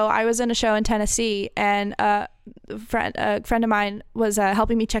months ago, I was in a show in Tennessee, and a friend of mine was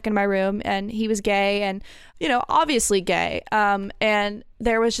helping me check in my room, and he was gay, and obviously gay. And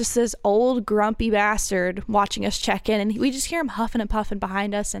there was just this old grumpy bastard watching us check in, and we just hear him huffing and puffing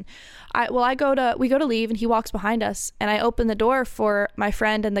behind us. And we go to leave, and he walks behind us, and I open the door for my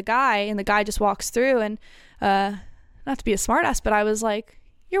friend and the guy just walks through, and not to be a smartass, but I was like,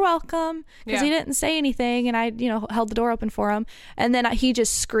 you're welcome, because he didn't say anything, and I held the door open for him, and then he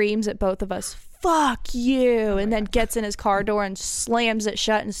just screams at both of us, fuck you, and then gets in his car door and slams it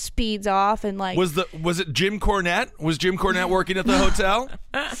shut and speeds off. And like, was it Jim Cornette? Was Jim Cornette working at the hotel?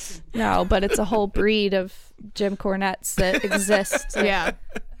 No, but it's a whole breed of Jim Cornettes that exists. Yeah.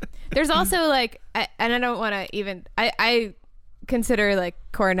 There's also like, and I don't want to even, I consider like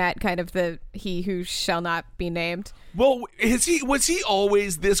Cornette kind of the he who shall not be named. Well, was he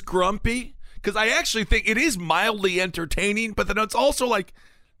always this grumpy? Because I actually think it is mildly entertaining, but then it's also like,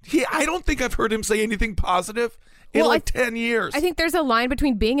 I don't think I've heard him say anything positive in 10 years. I think there's a line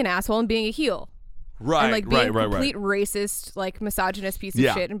between being an asshole and being a heel. Right, and like being a complete right. racist, like misogynist piece of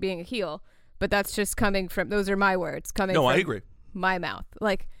shit and being a heel. But that's just coming from, those are my words coming from I agree. My mouth.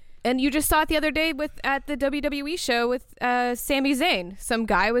 Like, and you just saw it the other day at the WWE show with Sami Zayn. Some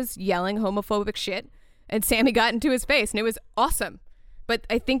guy was yelling homophobic shit, and Sami got into his face, and it was awesome. But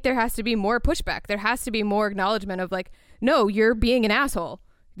I think there has to be more pushback. There has to be more acknowledgement of like, no, you're being an asshole.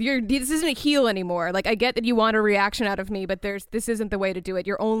 This isn't a heel anymore. Like, I get that you want a reaction out of me, but this isn't the way to do it.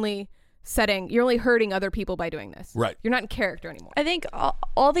 You're only hurting other people by doing this. Right. You're not in character anymore. I think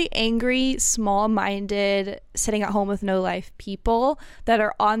all the angry, small-minded, sitting at home with no life people that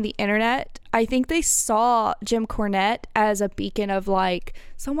are on the internet, I think they saw Jim Cornette as a beacon of like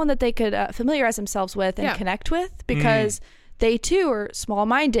someone that they could familiarize themselves with and connect with, because they too are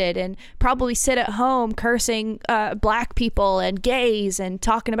small-minded and probably sit at home cursing black people and gays and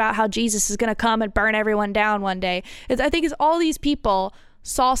talking about how Jesus is going to come and burn everyone down one day. I think it's all these people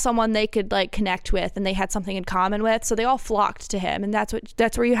saw someone they could like connect with, and they had something in common with, so they all flocked to him. And that's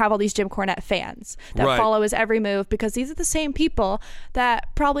where you have all these Jim Cornette fans that follow his every move, because these are the same people that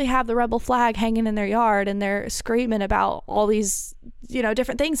probably have the rebel flag hanging in their yard, and they're screaming about all these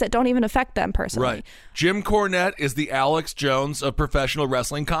different things that don't even affect them personally. Right. Jim Cornette is the Alex Jones of professional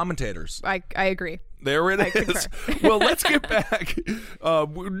wrestling commentators. I agree. There it is. Well, let's get back.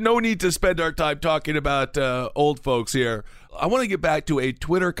 No need to spend our time talking about old folks here. I want to get back to a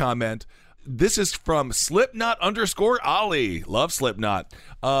Twitter comment. This is from Slipknot_Ollie. Love Slipknot.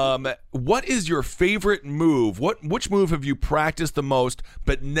 What is your favorite move? Which move have you practiced the most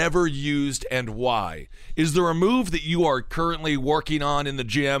but never used, and why? Is there a move that you are currently working on in the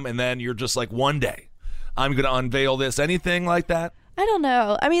gym, and then you're just like, one day I'm going to unveil this? Anything like that? I don't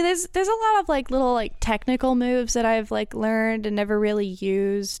know. I mean, there's a lot of like little like technical moves that I've like learned and never really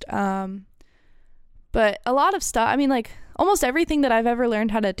used. But a lot of stuff, I mean, like almost everything that I've ever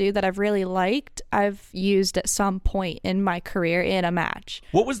learned how to do that I've really liked, I've used at some point in my career in a match.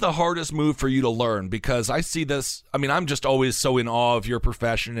 What was the hardest move for you to learn? Because I see this, I mean, I'm just always so in awe of your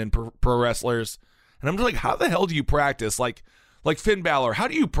profession and pro wrestlers. And I'm just like, how the hell do you practice? Like Like Finn Balor, how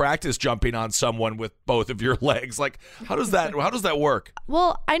do you practice jumping on someone with both of your legs? Like, how does that work?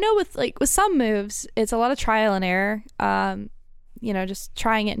 Well, I know with some moves, it's a lot of trial and error. Just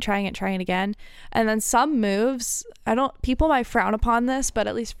trying it and trying it and trying it again. And then some moves, people might frown upon this, but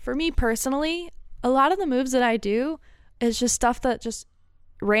at least for me personally, a lot of the moves that I do is just stuff that just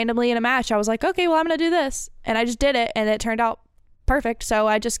randomly in a match, I was like, okay, well, I'm going to do this. And I just did it and it turned out perfect. So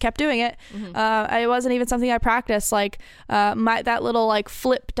I just kept doing it. It wasn't even something I practiced. Like that little like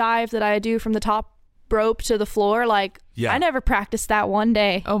flip dive that I do from the top rope to the floor. Like I never practiced that one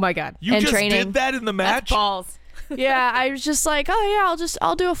day. Oh my God. You just did that in the match? That's balls. Yeah, I was just like, oh yeah,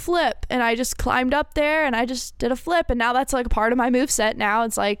 I'll do a flip, and I just climbed up there and I just did a flip, and now that's like a part of my moveset. Now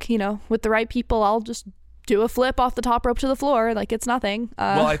it's like, with the right people, I'll just do a flip off the top rope to the floor, like it's nothing.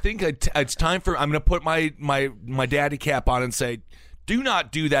 Well, I think it's time for I'm going to put my daddy cap on and say, do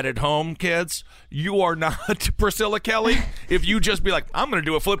not do that at home, kids. You are not Priscilla Kelly. If you just be like, I'm going to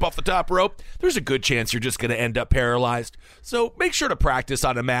do a flip off the top rope, there's a good chance you're just going to end up paralyzed. So make sure to practice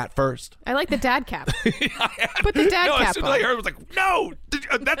on a mat first. I like the dad cap. Put the dad cap as soon as on. I heard, I was like, no,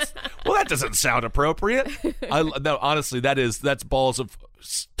 that doesn't sound appropriate. No, honestly, that's balls of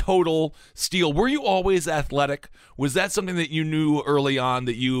total steel. Were you always athletic? Was that something that you knew early on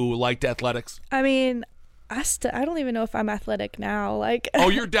that you liked athletics? I mean, I don't even know if I'm athletic now. Like, oh,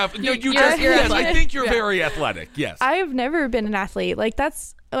 you're definitely. You're yes, I think you're very athletic. Yes, I've never been an athlete. Like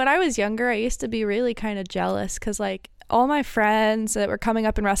that's when I was younger. I used to be really kind of jealous because like all my friends that were coming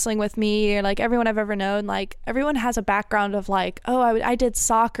up and wrestling with me, or like everyone I've ever known, like everyone has a background of like, oh, I did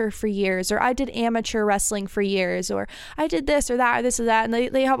soccer for years, or I did amateur wrestling for years, or I did this or that, or this or that, and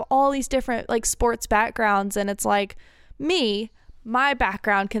they have all these different like sports backgrounds, and it's like me. My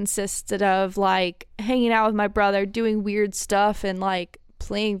background consisted of like hanging out with my brother, doing weird stuff, and like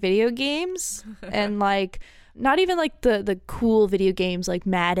playing video games and like not even like the cool video games like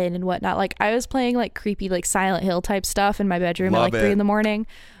Madden and whatnot. Like I was playing like creepy like Silent Hill type stuff in my bedroom at like 3 a.m.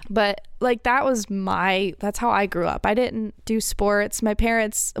 But like that's how I grew up. I didn't do sports. My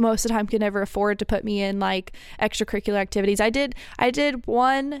parents most of the time could never afford to put me in like extracurricular activities. I did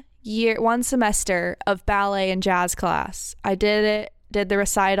one semester of ballet and jazz class. I did the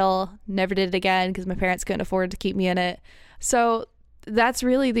recital, never did it again because my parents couldn't afford to keep me in it. So that's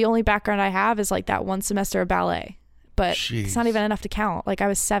really the only background I have is like that one semester of ballet, but It's not even enough to count. Like I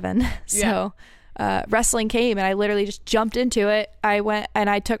was 7. So wrestling came and I literally just jumped into it. I went and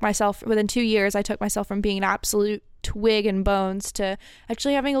I took myself within 2 years. I took myself from being an absolute twig and bones to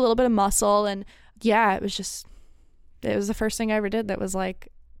actually having a little bit of muscle. And yeah, it was the first thing I ever did that was like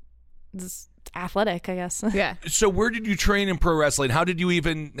athletic, I guess. Yeah. So where did you train in pro wrestling? How'd you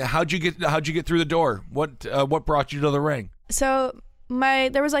get through the door? What brought you to the ring? So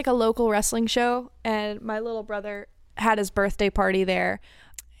there was like a local wrestling show and my little brother had his birthday party there.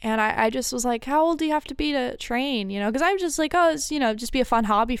 And I just was like, how old do you have to be to train? Because I was just like, it's, just be a fun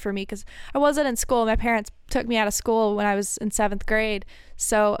hobby for me because I wasn't in school. My parents took me out of school when I was in 7th grade.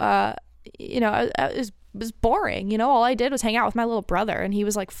 So, it was boring. All I did was hang out with my little brother and he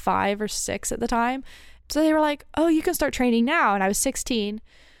was like 5 or 6 at the time. So they were like, oh, you can start training now. And I was 16.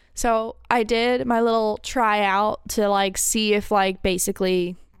 So I did my little tryout to like see if like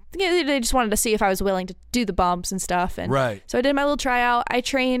basically they just wanted to see if I was willing to do the bumps and stuff. And right. So I did my little tryout. I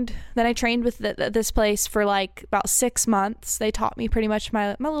trained with this place for like about 6 months. They taught me pretty much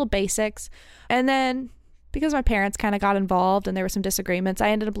my little basics. And then because my parents kind of got involved and there were some disagreements, I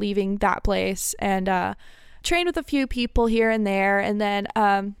ended up leaving that place and trained with a few people here and there. And then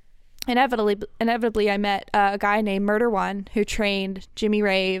inevitably I met a guy named Murder One who trained Jimmy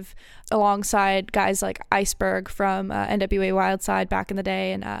Rave alongside guys like Iceberg from NWA Wildside back in the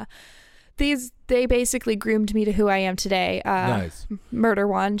day. And they basically groomed me to who I am today. Nice. Murder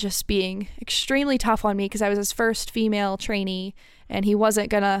One just being extremely tough on me because I was his first female trainee and he wasn't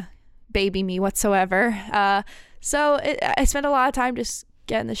gonna baby me whatsoever. So I spent a lot of time just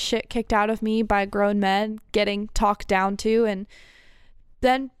getting the shit kicked out of me by grown men, getting talked down to, and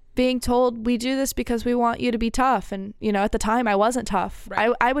then being told, we do this because we want you to be tough. And at the time I wasn't tough.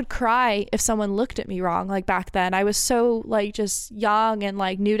 Right. I would cry if someone looked at me wrong. Like back then I was so like just young and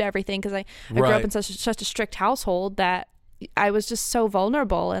like new to everything because I grew up in such a strict household that I was just so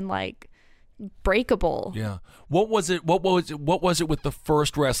vulnerable and like breakable. Yeah. What was it with the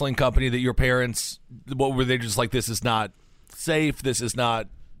first wrestling company that your parents, what were they just like, this is not safe, this is not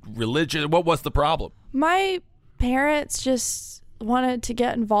religion? What was the problem? My parents just wanted to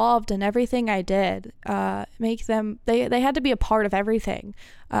get involved in everything I did, make them, they had to be a part of everything.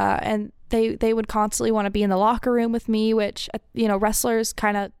 And they would constantly want to be in the locker room with me, which, wrestlers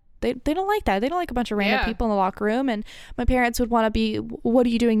kind of they don't like that. They don't like a bunch of random people in the locker room. And my parents would want to be, what are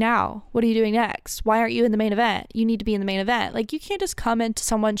you doing now? What are you doing next? Why aren't you in the main event? You need to be in the main event. Like, you can't just come into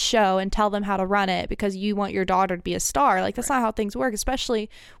someone's show and tell them how to run it because you want your daughter to be a star. Like, that's not how things work, especially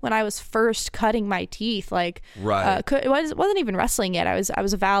when I was first cutting my teeth. Like, it wasn't even wrestling yet. I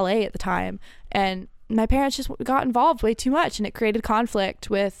was a valet at the time. And my parents just got involved way too much, and it created conflict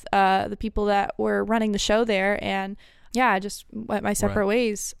with the people that were running the show there. And I just went my separate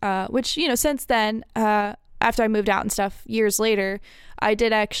ways, which, since then, after I moved out and stuff years later, I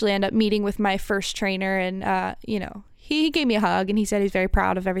did actually end up meeting with my first trainer, and he gave me a hug, and he said he's very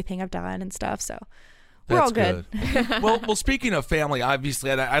proud of everything I've done and stuff. So we're all good. well, speaking of family,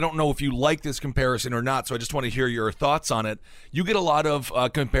 obviously, I don't know if you like this comparison or not, so I just want to hear your thoughts on it. You get a lot of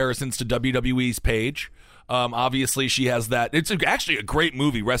comparisons to WWE's Paige. Obviously, she has that. It's actually a great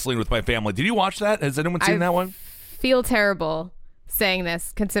movie, Wrestling with My Family. Did you watch that? Has anyone seen that one? Feel terrible saying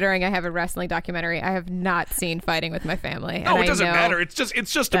this, considering I have a wrestling documentary. I have not seen Fighting with My Family. No, it doesn't matter. It's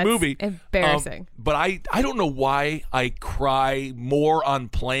just a movie. Embarrassing. But I don't know why I cry more on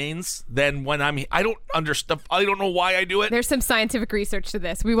planes than when I don't understand. I don't know why I do it. There's some scientific research to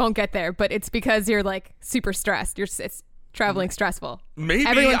this. We won't get there, but it's because you're like super stressed. It's traveling stressful. Maybe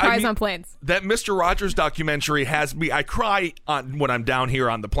everyone cries on planes. That Mr. Rogers documentary has me. I cry when I'm down here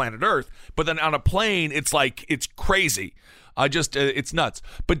on the planet Earth, but then on a plane, it's like it's crazy. It's nuts.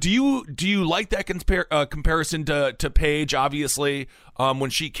 But do you like that comparison to Paige? Obviously, when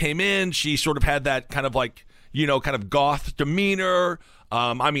she came in, she sort of had that kind of like kind of goth demeanor.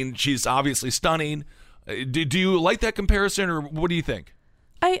 I mean, she's obviously stunning. Do you like that comparison, or what do you think?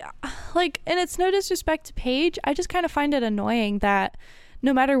 And it's no disrespect to Paige, I just kind of find it annoying that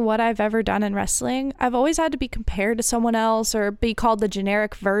no matter what I've ever done in wrestling, I've always had to be compared to someone else or be called the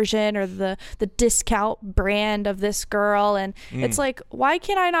generic version or the discount brand of this girl. And it's like, why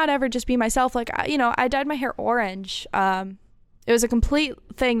can I not ever just be myself? Like, I dyed my hair orange. It was a complete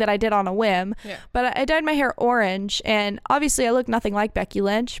thing that I did on a whim, but I dyed my hair orange, and obviously I look nothing like Becky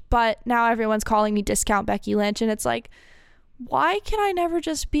Lynch, but now everyone's calling me discount Becky Lynch, and it's like, why can I never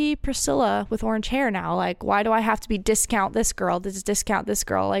just be Priscilla with orange hair now? Like, why do I have to be discount this girl? Discount this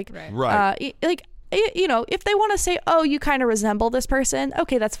girl? Like, if they want to say, oh, you kind of resemble this person,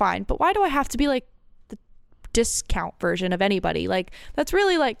 okay, that's fine. But why do I have to be like the discount version of anybody? Like, that's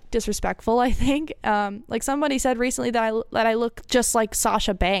really like disrespectful, I think. Like somebody said recently that I look just like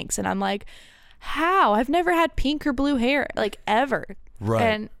Sasha Banks, and I'm like, how? I've never had pink or blue hair, like, ever. Right.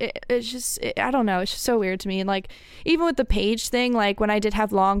 And it's just, I don't know. It's just so weird to me. And like, even with the Paige thing, like when I did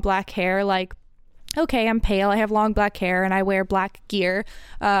have long black hair, like, okay, I'm pale, I have long black hair, and I wear black gear.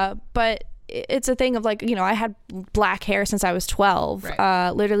 But it's a thing of like, I had black hair since I was 12. Right.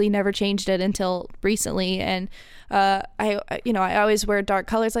 Literally never changed it until recently. And I always wear dark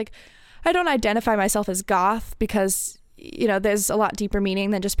colors. Like, I don't identify myself as goth because there's a lot deeper meaning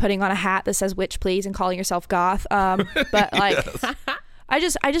than just putting on a hat that says witch please and calling yourself goth. But like, I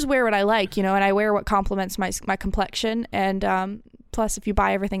just wear what I like, and I wear what complements my complexion. And plus, if you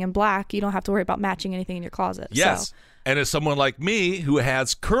buy everything in black, you don't have to worry about matching anything in your closet. Yes. So. And as someone like me who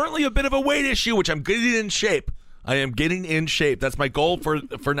has currently a bit of a weight issue, which I'm getting in shape. I am getting in shape. That's my goal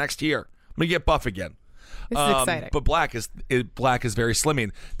for next year. I'm going to get buff again. This is exciting. But black is very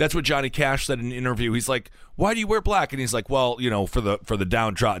slimming. That's what Johnny Cash said in an interview. He's like, "Why do you wear black?" And he's like, "Well, for the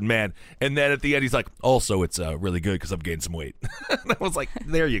downtrodden man." And then at the end, he's like, "Also, it's really good because I've gained some weight." And I was like,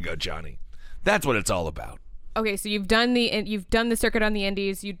 "There you go, Johnny. That's what it's all about." Okay, so you've done the circuit on the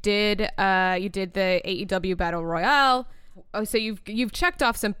Indies. You did the AEW Battle Royale. Oh, so you've checked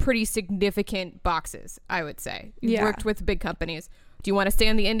off some pretty significant boxes, I would say. You've worked with big companies. Do you want to stay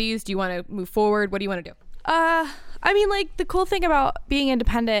on the Indies? Do you want to move forward? What do you want to do? I mean, like, the cool thing about being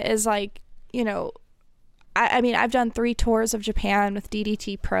independent is, like, I mean, I've done 3 tours of Japan with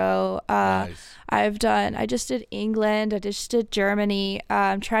DDT Pro. Nice. I just did England. I just did Germany.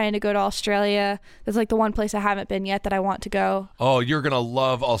 I'm trying to go to Australia. That's like the one place I haven't been yet that I want to go. Oh, you're going to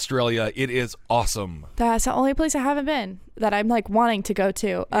love Australia. It is awesome. That's the only place I haven't been that I'm like wanting to go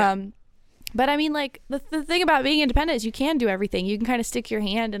to. Yeah. But I mean, like, the thing about being independent is you can do everything. You can kind of stick your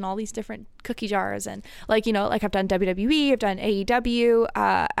hand in all these different cookie jars. And like, like I've done WWE, I've done AEW,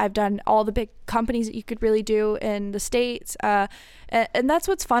 I've done all the big companies that you could really do in the States. And that's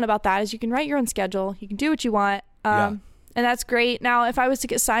what's fun about that is you can write your own schedule. You can do what you want. And that's great. Now, if I was to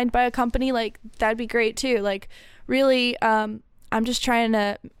get signed by a company, like, that'd be great too. Like, really, I'm just trying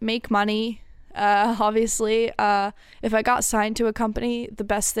to make money. Obviously, if I got signed to a company, the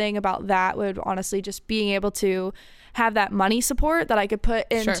best thing about that would honestly just being able to have that money support that I could put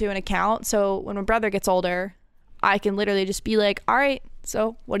into an account. So when my brother gets older, I can literally just be like, all right,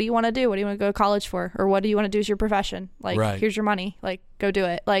 so what do you want to do? What do you want to go to college for? Or what do you want to do as your profession? Like, here's your money. Like, go do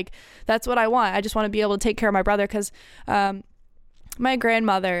it. Like, that's what I want. I just want to be able to take care of my brother because my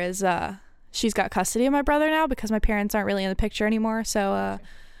grandmother is, she's got custody of my brother now because my parents aren't really in the picture anymore. So,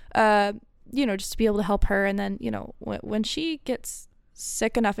 just to be able to help her. And then, when she gets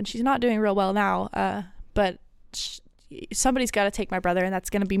sick enough, and she's not doing real well now, but somebody's got to take my brother, and that's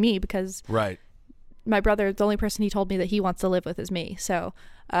going to be me because my brother, the only person he told me that he wants to live with is me. So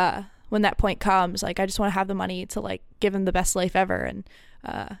when that point comes, like, I just want to have the money to like give him the best life ever and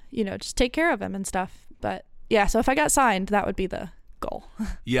just take care of him and stuff. But yeah, so if I got signed, that would be the goal.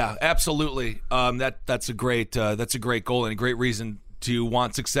 Yeah, absolutely. That's a great goal and a great reason to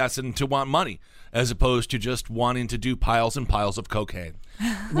want success and to want money, as opposed to just wanting to do piles and piles of cocaine.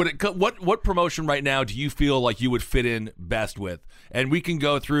 What promotion right now do you feel like you would fit in best with? And we can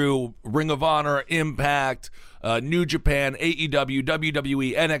go through Ring of Honor, Impact, New Japan, AEW,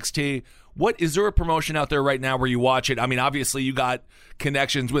 WWE, NXT. Is there a promotion out there right now where you watch it? I mean, obviously you got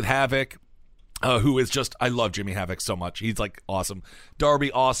connections with Havoc, who is just, I love Jimmy Havoc so much. He's like awesome.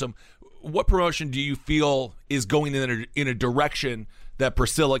 Darby, awesome. What promotion do you feel is going in a direction that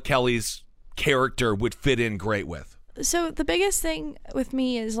Priscilla Kelly's character would fit in great with? So the biggest thing with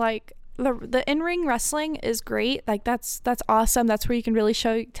me is like the in-ring wrestling is great. Like that's awesome. That's where you can really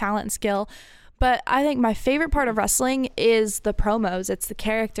show talent and skill. But I think my favorite part of wrestling is the promos. It's the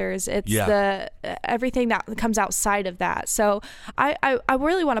characters. It's the everything that comes outside of that. So I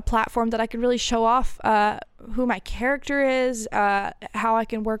really want a platform that I can really show off who my character is, how I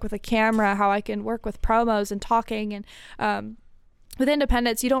can work with a camera, how I can work with promos and talking. And with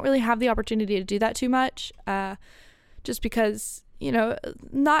independents, you don't really have the opportunity to do that too much, just because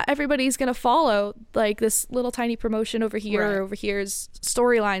not everybody's going to follow like this little tiny promotion over here or over here's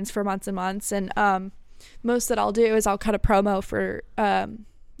storylines for months and months. And most that I'll do is I'll cut a promo for,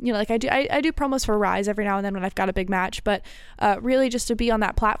 like I do promos for Rise every now and then when I've got a big match, but really just to be on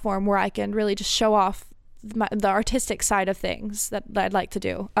that platform where I can really just show off the artistic side of things that I'd like to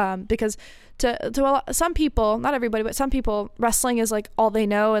do. Because to some people, not everybody, but some people, wrestling is like all they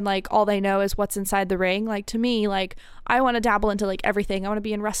know, and like all they know is what's inside the ring. Like to me, like I want to dabble into like everything. I want to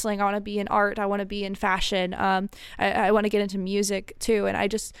be in wrestling. I want to be in art. I want to be in fashion. I want to get into music too. And I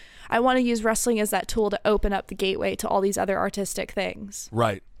want to use wrestling as that tool to open up the gateway to all these other artistic things.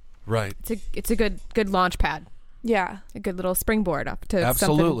 Right. It's a good launch pad. Yeah. A good little springboard up to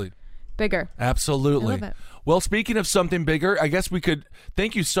absolutely something bigger. Absolutely. I love it. Well, speaking of something bigger, I guess we could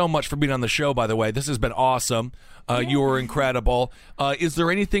thank you so much for being on the show, by the way. This has been awesome. You were incredible. Is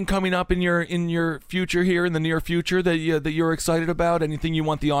there anything coming up in your future here in the near future that you're excited about? Anything you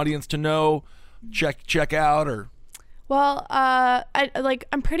want the audience to know, check out, or? Well,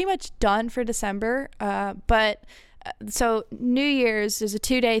 I'm pretty much done for December. But so New Year's, there's a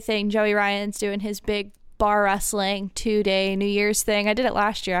 2-day thing. Joey Ryan's doing his big bar wrestling 2-day New Year's thing. I did it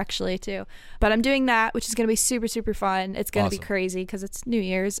last year actually too, but I'm doing that, which is going to be super, super fun. It's going to be crazy because it's New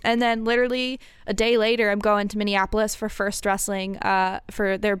Year's. And then literally a day later, I'm going to Minneapolis for First Wrestling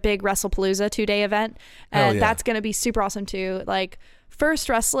for their big WrestlePalooza 2-day event. And that's going to be super awesome too. Like First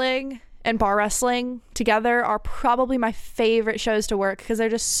Wrestling and bar wrestling together are probably my favorite shows to work because they're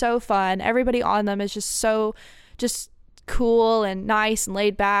just so fun. Everybody on them is just so cool and nice and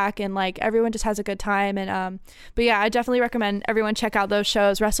laid back, and like everyone just has a good time. And but yeah, I definitely recommend everyone check out those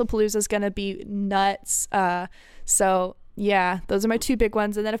shows. WrestlePalooza is gonna be nuts. So yeah, those are my 2 big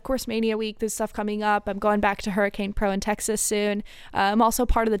ones. And then of course Mania Week, there's stuff coming up. I'm going back to Hurricane Pro in Texas soon. I'm also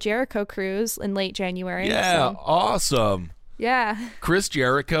part of the Jericho cruise in late January. Awesome. Yeah, Chris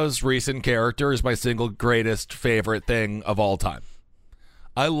Jericho's recent character is my single greatest favorite thing of all time.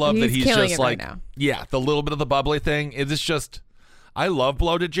 I love that he's just like, the little bit of the bubbly thing. It's just, I love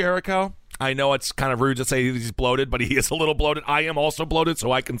bloated Jericho. I know it's kind of rude to say he's bloated, but he is a little bloated. I am also bloated,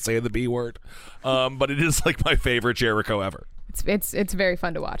 so I can say the B word. But it is like my favorite Jericho ever. It's very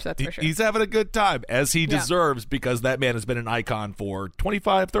fun to watch, that's for sure. He's having a good time, as he deserves, because that man has been an icon for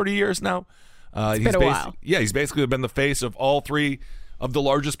 25, 30 years now. It's been a while. Yeah, he's basically been the face of all 3 of the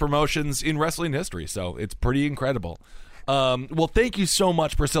largest promotions in wrestling history, so it's pretty incredible. Well, thank you so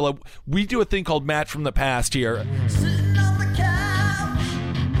much, Priscilla. We do a thing called Match from the Past here. Sitting on the couch,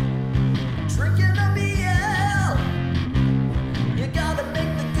 drinking a BL. You gotta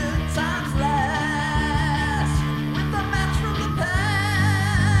make the good times last with a match from the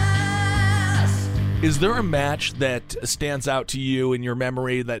past. Is there a match that stands out to you in your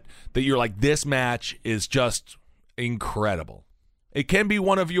memory that you're like, this match is just incredible? It can be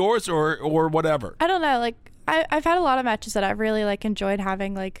one of yours or whatever. I don't know, like I've had a lot of matches that I've really like enjoyed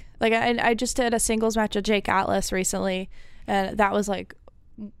having. Like I just did a singles match with Jake Atlas recently, And that was like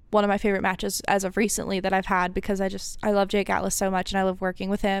one of my favorite matches as of recently that I've had, because I love Jake Atlas so much and I love working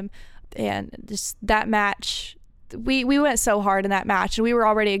with him. And just that match, we went so hard in that match, and we were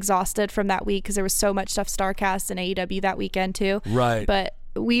already exhausted from that week because there was so much stuff StarCast and AEW that weekend too. Right. But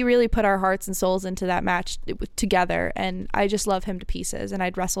we really put our hearts and souls into that match together, and I just love him to pieces, and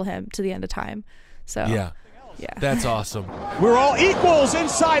I'd wrestle him to the end of time. So yeah. That's awesome. We're all equals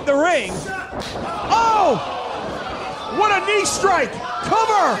inside the ring. Oh! What a knee strike!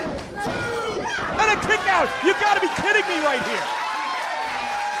 Cover! And a kick out! You gotta be kidding me right here!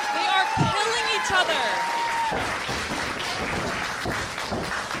 They are killing each other.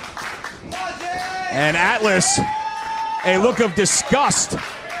 And Atlas, a look of disgust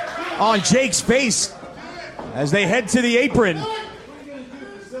on Jake's face as they head to the apron.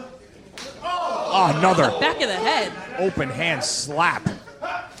 Oh, another Back of the head. open hand slap.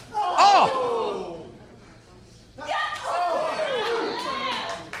 Oh!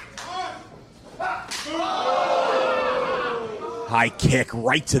 High kick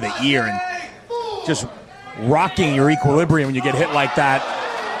right to the ear, and just rocking your equilibrium when you get hit like that.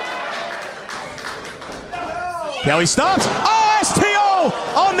 Kelly stops. Oh, STO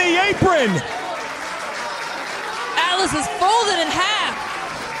on the apron. Atlas is folded in half.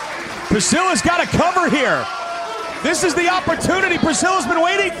 Priscilla's got to cover here. This is the opportunity Priscilla's been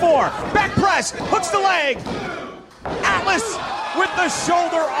waiting for. Back press, hooks the leg. Atlas with the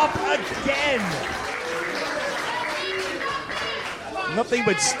shoulder up again. Nothing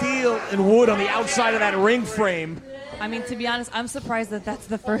but steel and wood on the outside of that ring frame. I mean, to be honest, I'm surprised that that's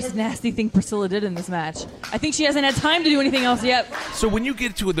the first nasty thing Priscilla did in this match. I think she hasn't had time to do anything else yet. So when you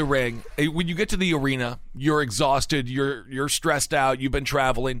get to the ring, when you get to the arena, you're exhausted, you're stressed out, you've been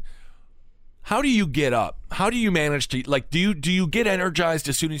traveling. How do you get up? How do you manage to, like, do you get energized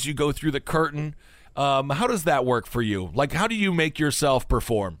as soon as you go through the curtain? How does that work for you? Like, how do you make yourself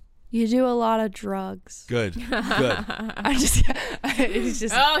perform? You do a lot of drugs. Good. It's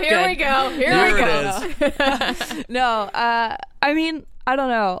just. Oh, here we go. Here we go. It is. No, I mean, I don't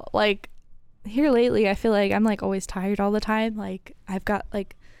know. Like, here lately, I feel like I'm like always tired all the time. Like, I've got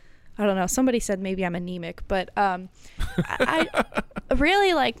like, I don't know. Somebody said maybe I'm anemic, but I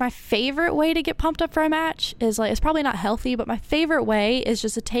really, like, my favorite way to get pumped up for a match is, like, it's probably not healthy, but my favorite way is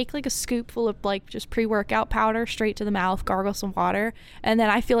just to take like a scoop full of like just pre-workout powder straight to the mouth, gargle some water, and then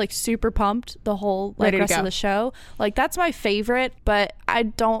I feel like super pumped the whole like rest of the show. Like, that's my favorite, but I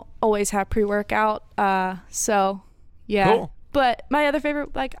don't always have pre-workout. So yeah. Cool. But my other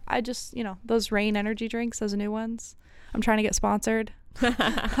favorite, like, I just, those Rain energy drinks, those new ones. I'm trying to get sponsored.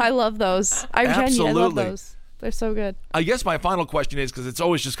 I love those. I genuinely love those. They're so good. I guess my final question is, because it's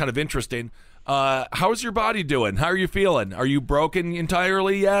always just kind of interesting, how's your body doing? How are you feeling? Are you broken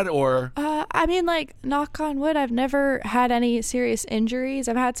entirely yet, or? I mean, like, knock on wood, I've never had any serious injuries.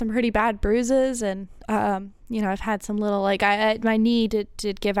 I've had some pretty bad bruises, and I've had some little, like, my knee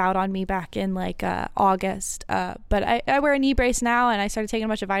did give out on me back in like August, but I wear a knee brace now, and I started taking a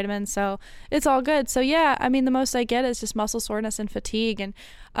bunch of vitamins, so it's all good. So yeah, I mean, the most I get is just muscle soreness and fatigue, and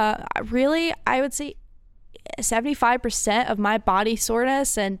really, I would say 75% of my body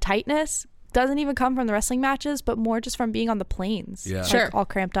soreness and tightness doesn't even come from the wrestling matches, but more just from being on the planes. Yeah. Sure. All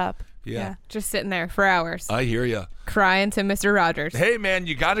cramped up. Yeah. Just sitting there for hours. I hear you. Crying to Mr. Rogers. Hey, man,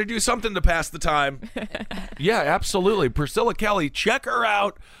 you got to do something to pass the time. Yeah, absolutely. Priscilla Kelly, check her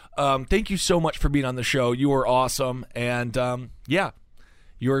out. Thank you so much for being on the show. You were awesome. And,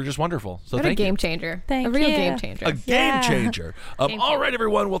 you were just wonderful. So what thank a game you. changer. Thank a real you. game changer. A game changer. All right,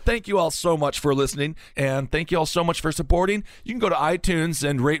 everyone. Well, thank you all so much for listening, and thank you all so much for supporting. You can go to iTunes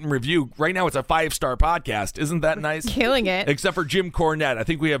and rate and review. Right now, it's a 5-star podcast. Isn't that nice? Killing it. Except for Jim Cornette. I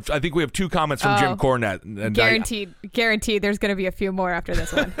think we have 2 comments from Jim Cornette. And guaranteed. There's going to be a few more after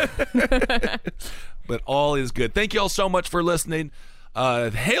this one. But all is good. Thank you all so much for listening.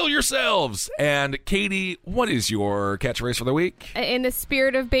 Hail yourselves. And Katie, what is your catchphrase for the week? In the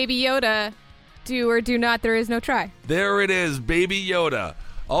spirit of Baby Yoda, do or do not, there is no try. There it is, Baby Yoda.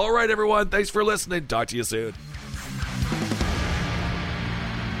 All right, everyone. Thanks for listening. Talk to you soon.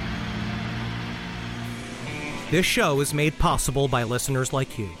 This show is made possible by listeners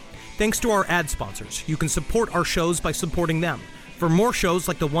like you. Thanks to our ad sponsors, you can support our shows by supporting them. For more shows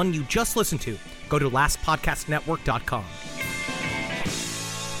like the one you just listened to, go to lastpodcastnetwork.com.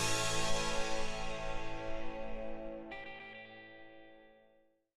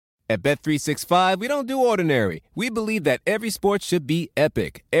 At Bet365, we don't do ordinary. We believe that every sport should be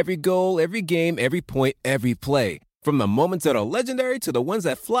epic. Every goal, every game, every point, every play. From the moments that are legendary to the ones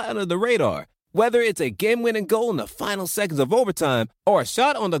that fly under the radar. Whether it's a game-winning goal in the final seconds of overtime or a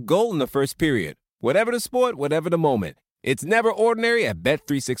shot on the goal in the first period. Whatever the sport, whatever the moment. It's never ordinary at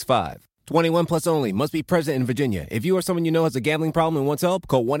Bet365. 21 plus only. Must be present in Virginia. If you or someone you know has a gambling problem and wants help,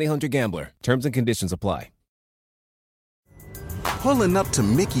 call 1-800-GAMBLER. Terms and conditions apply. Pulling up to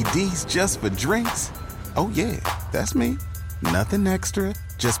Mickey D's just for drinks? Oh yeah, that's me. Nothing extra,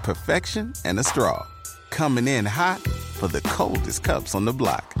 just perfection and a straw. Coming in hot for the coldest cups on the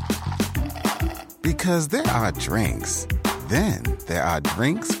block. Because there are drinks. Then there are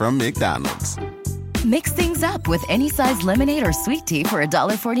drinks from McDonald's. Mix things up with any size lemonade or sweet tea for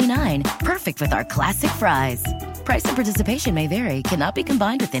 $1.49. Perfect with our classic fries. Price and participation may vary. Cannot be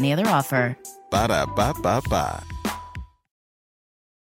combined with any other offer. Ba-da-ba-ba-ba.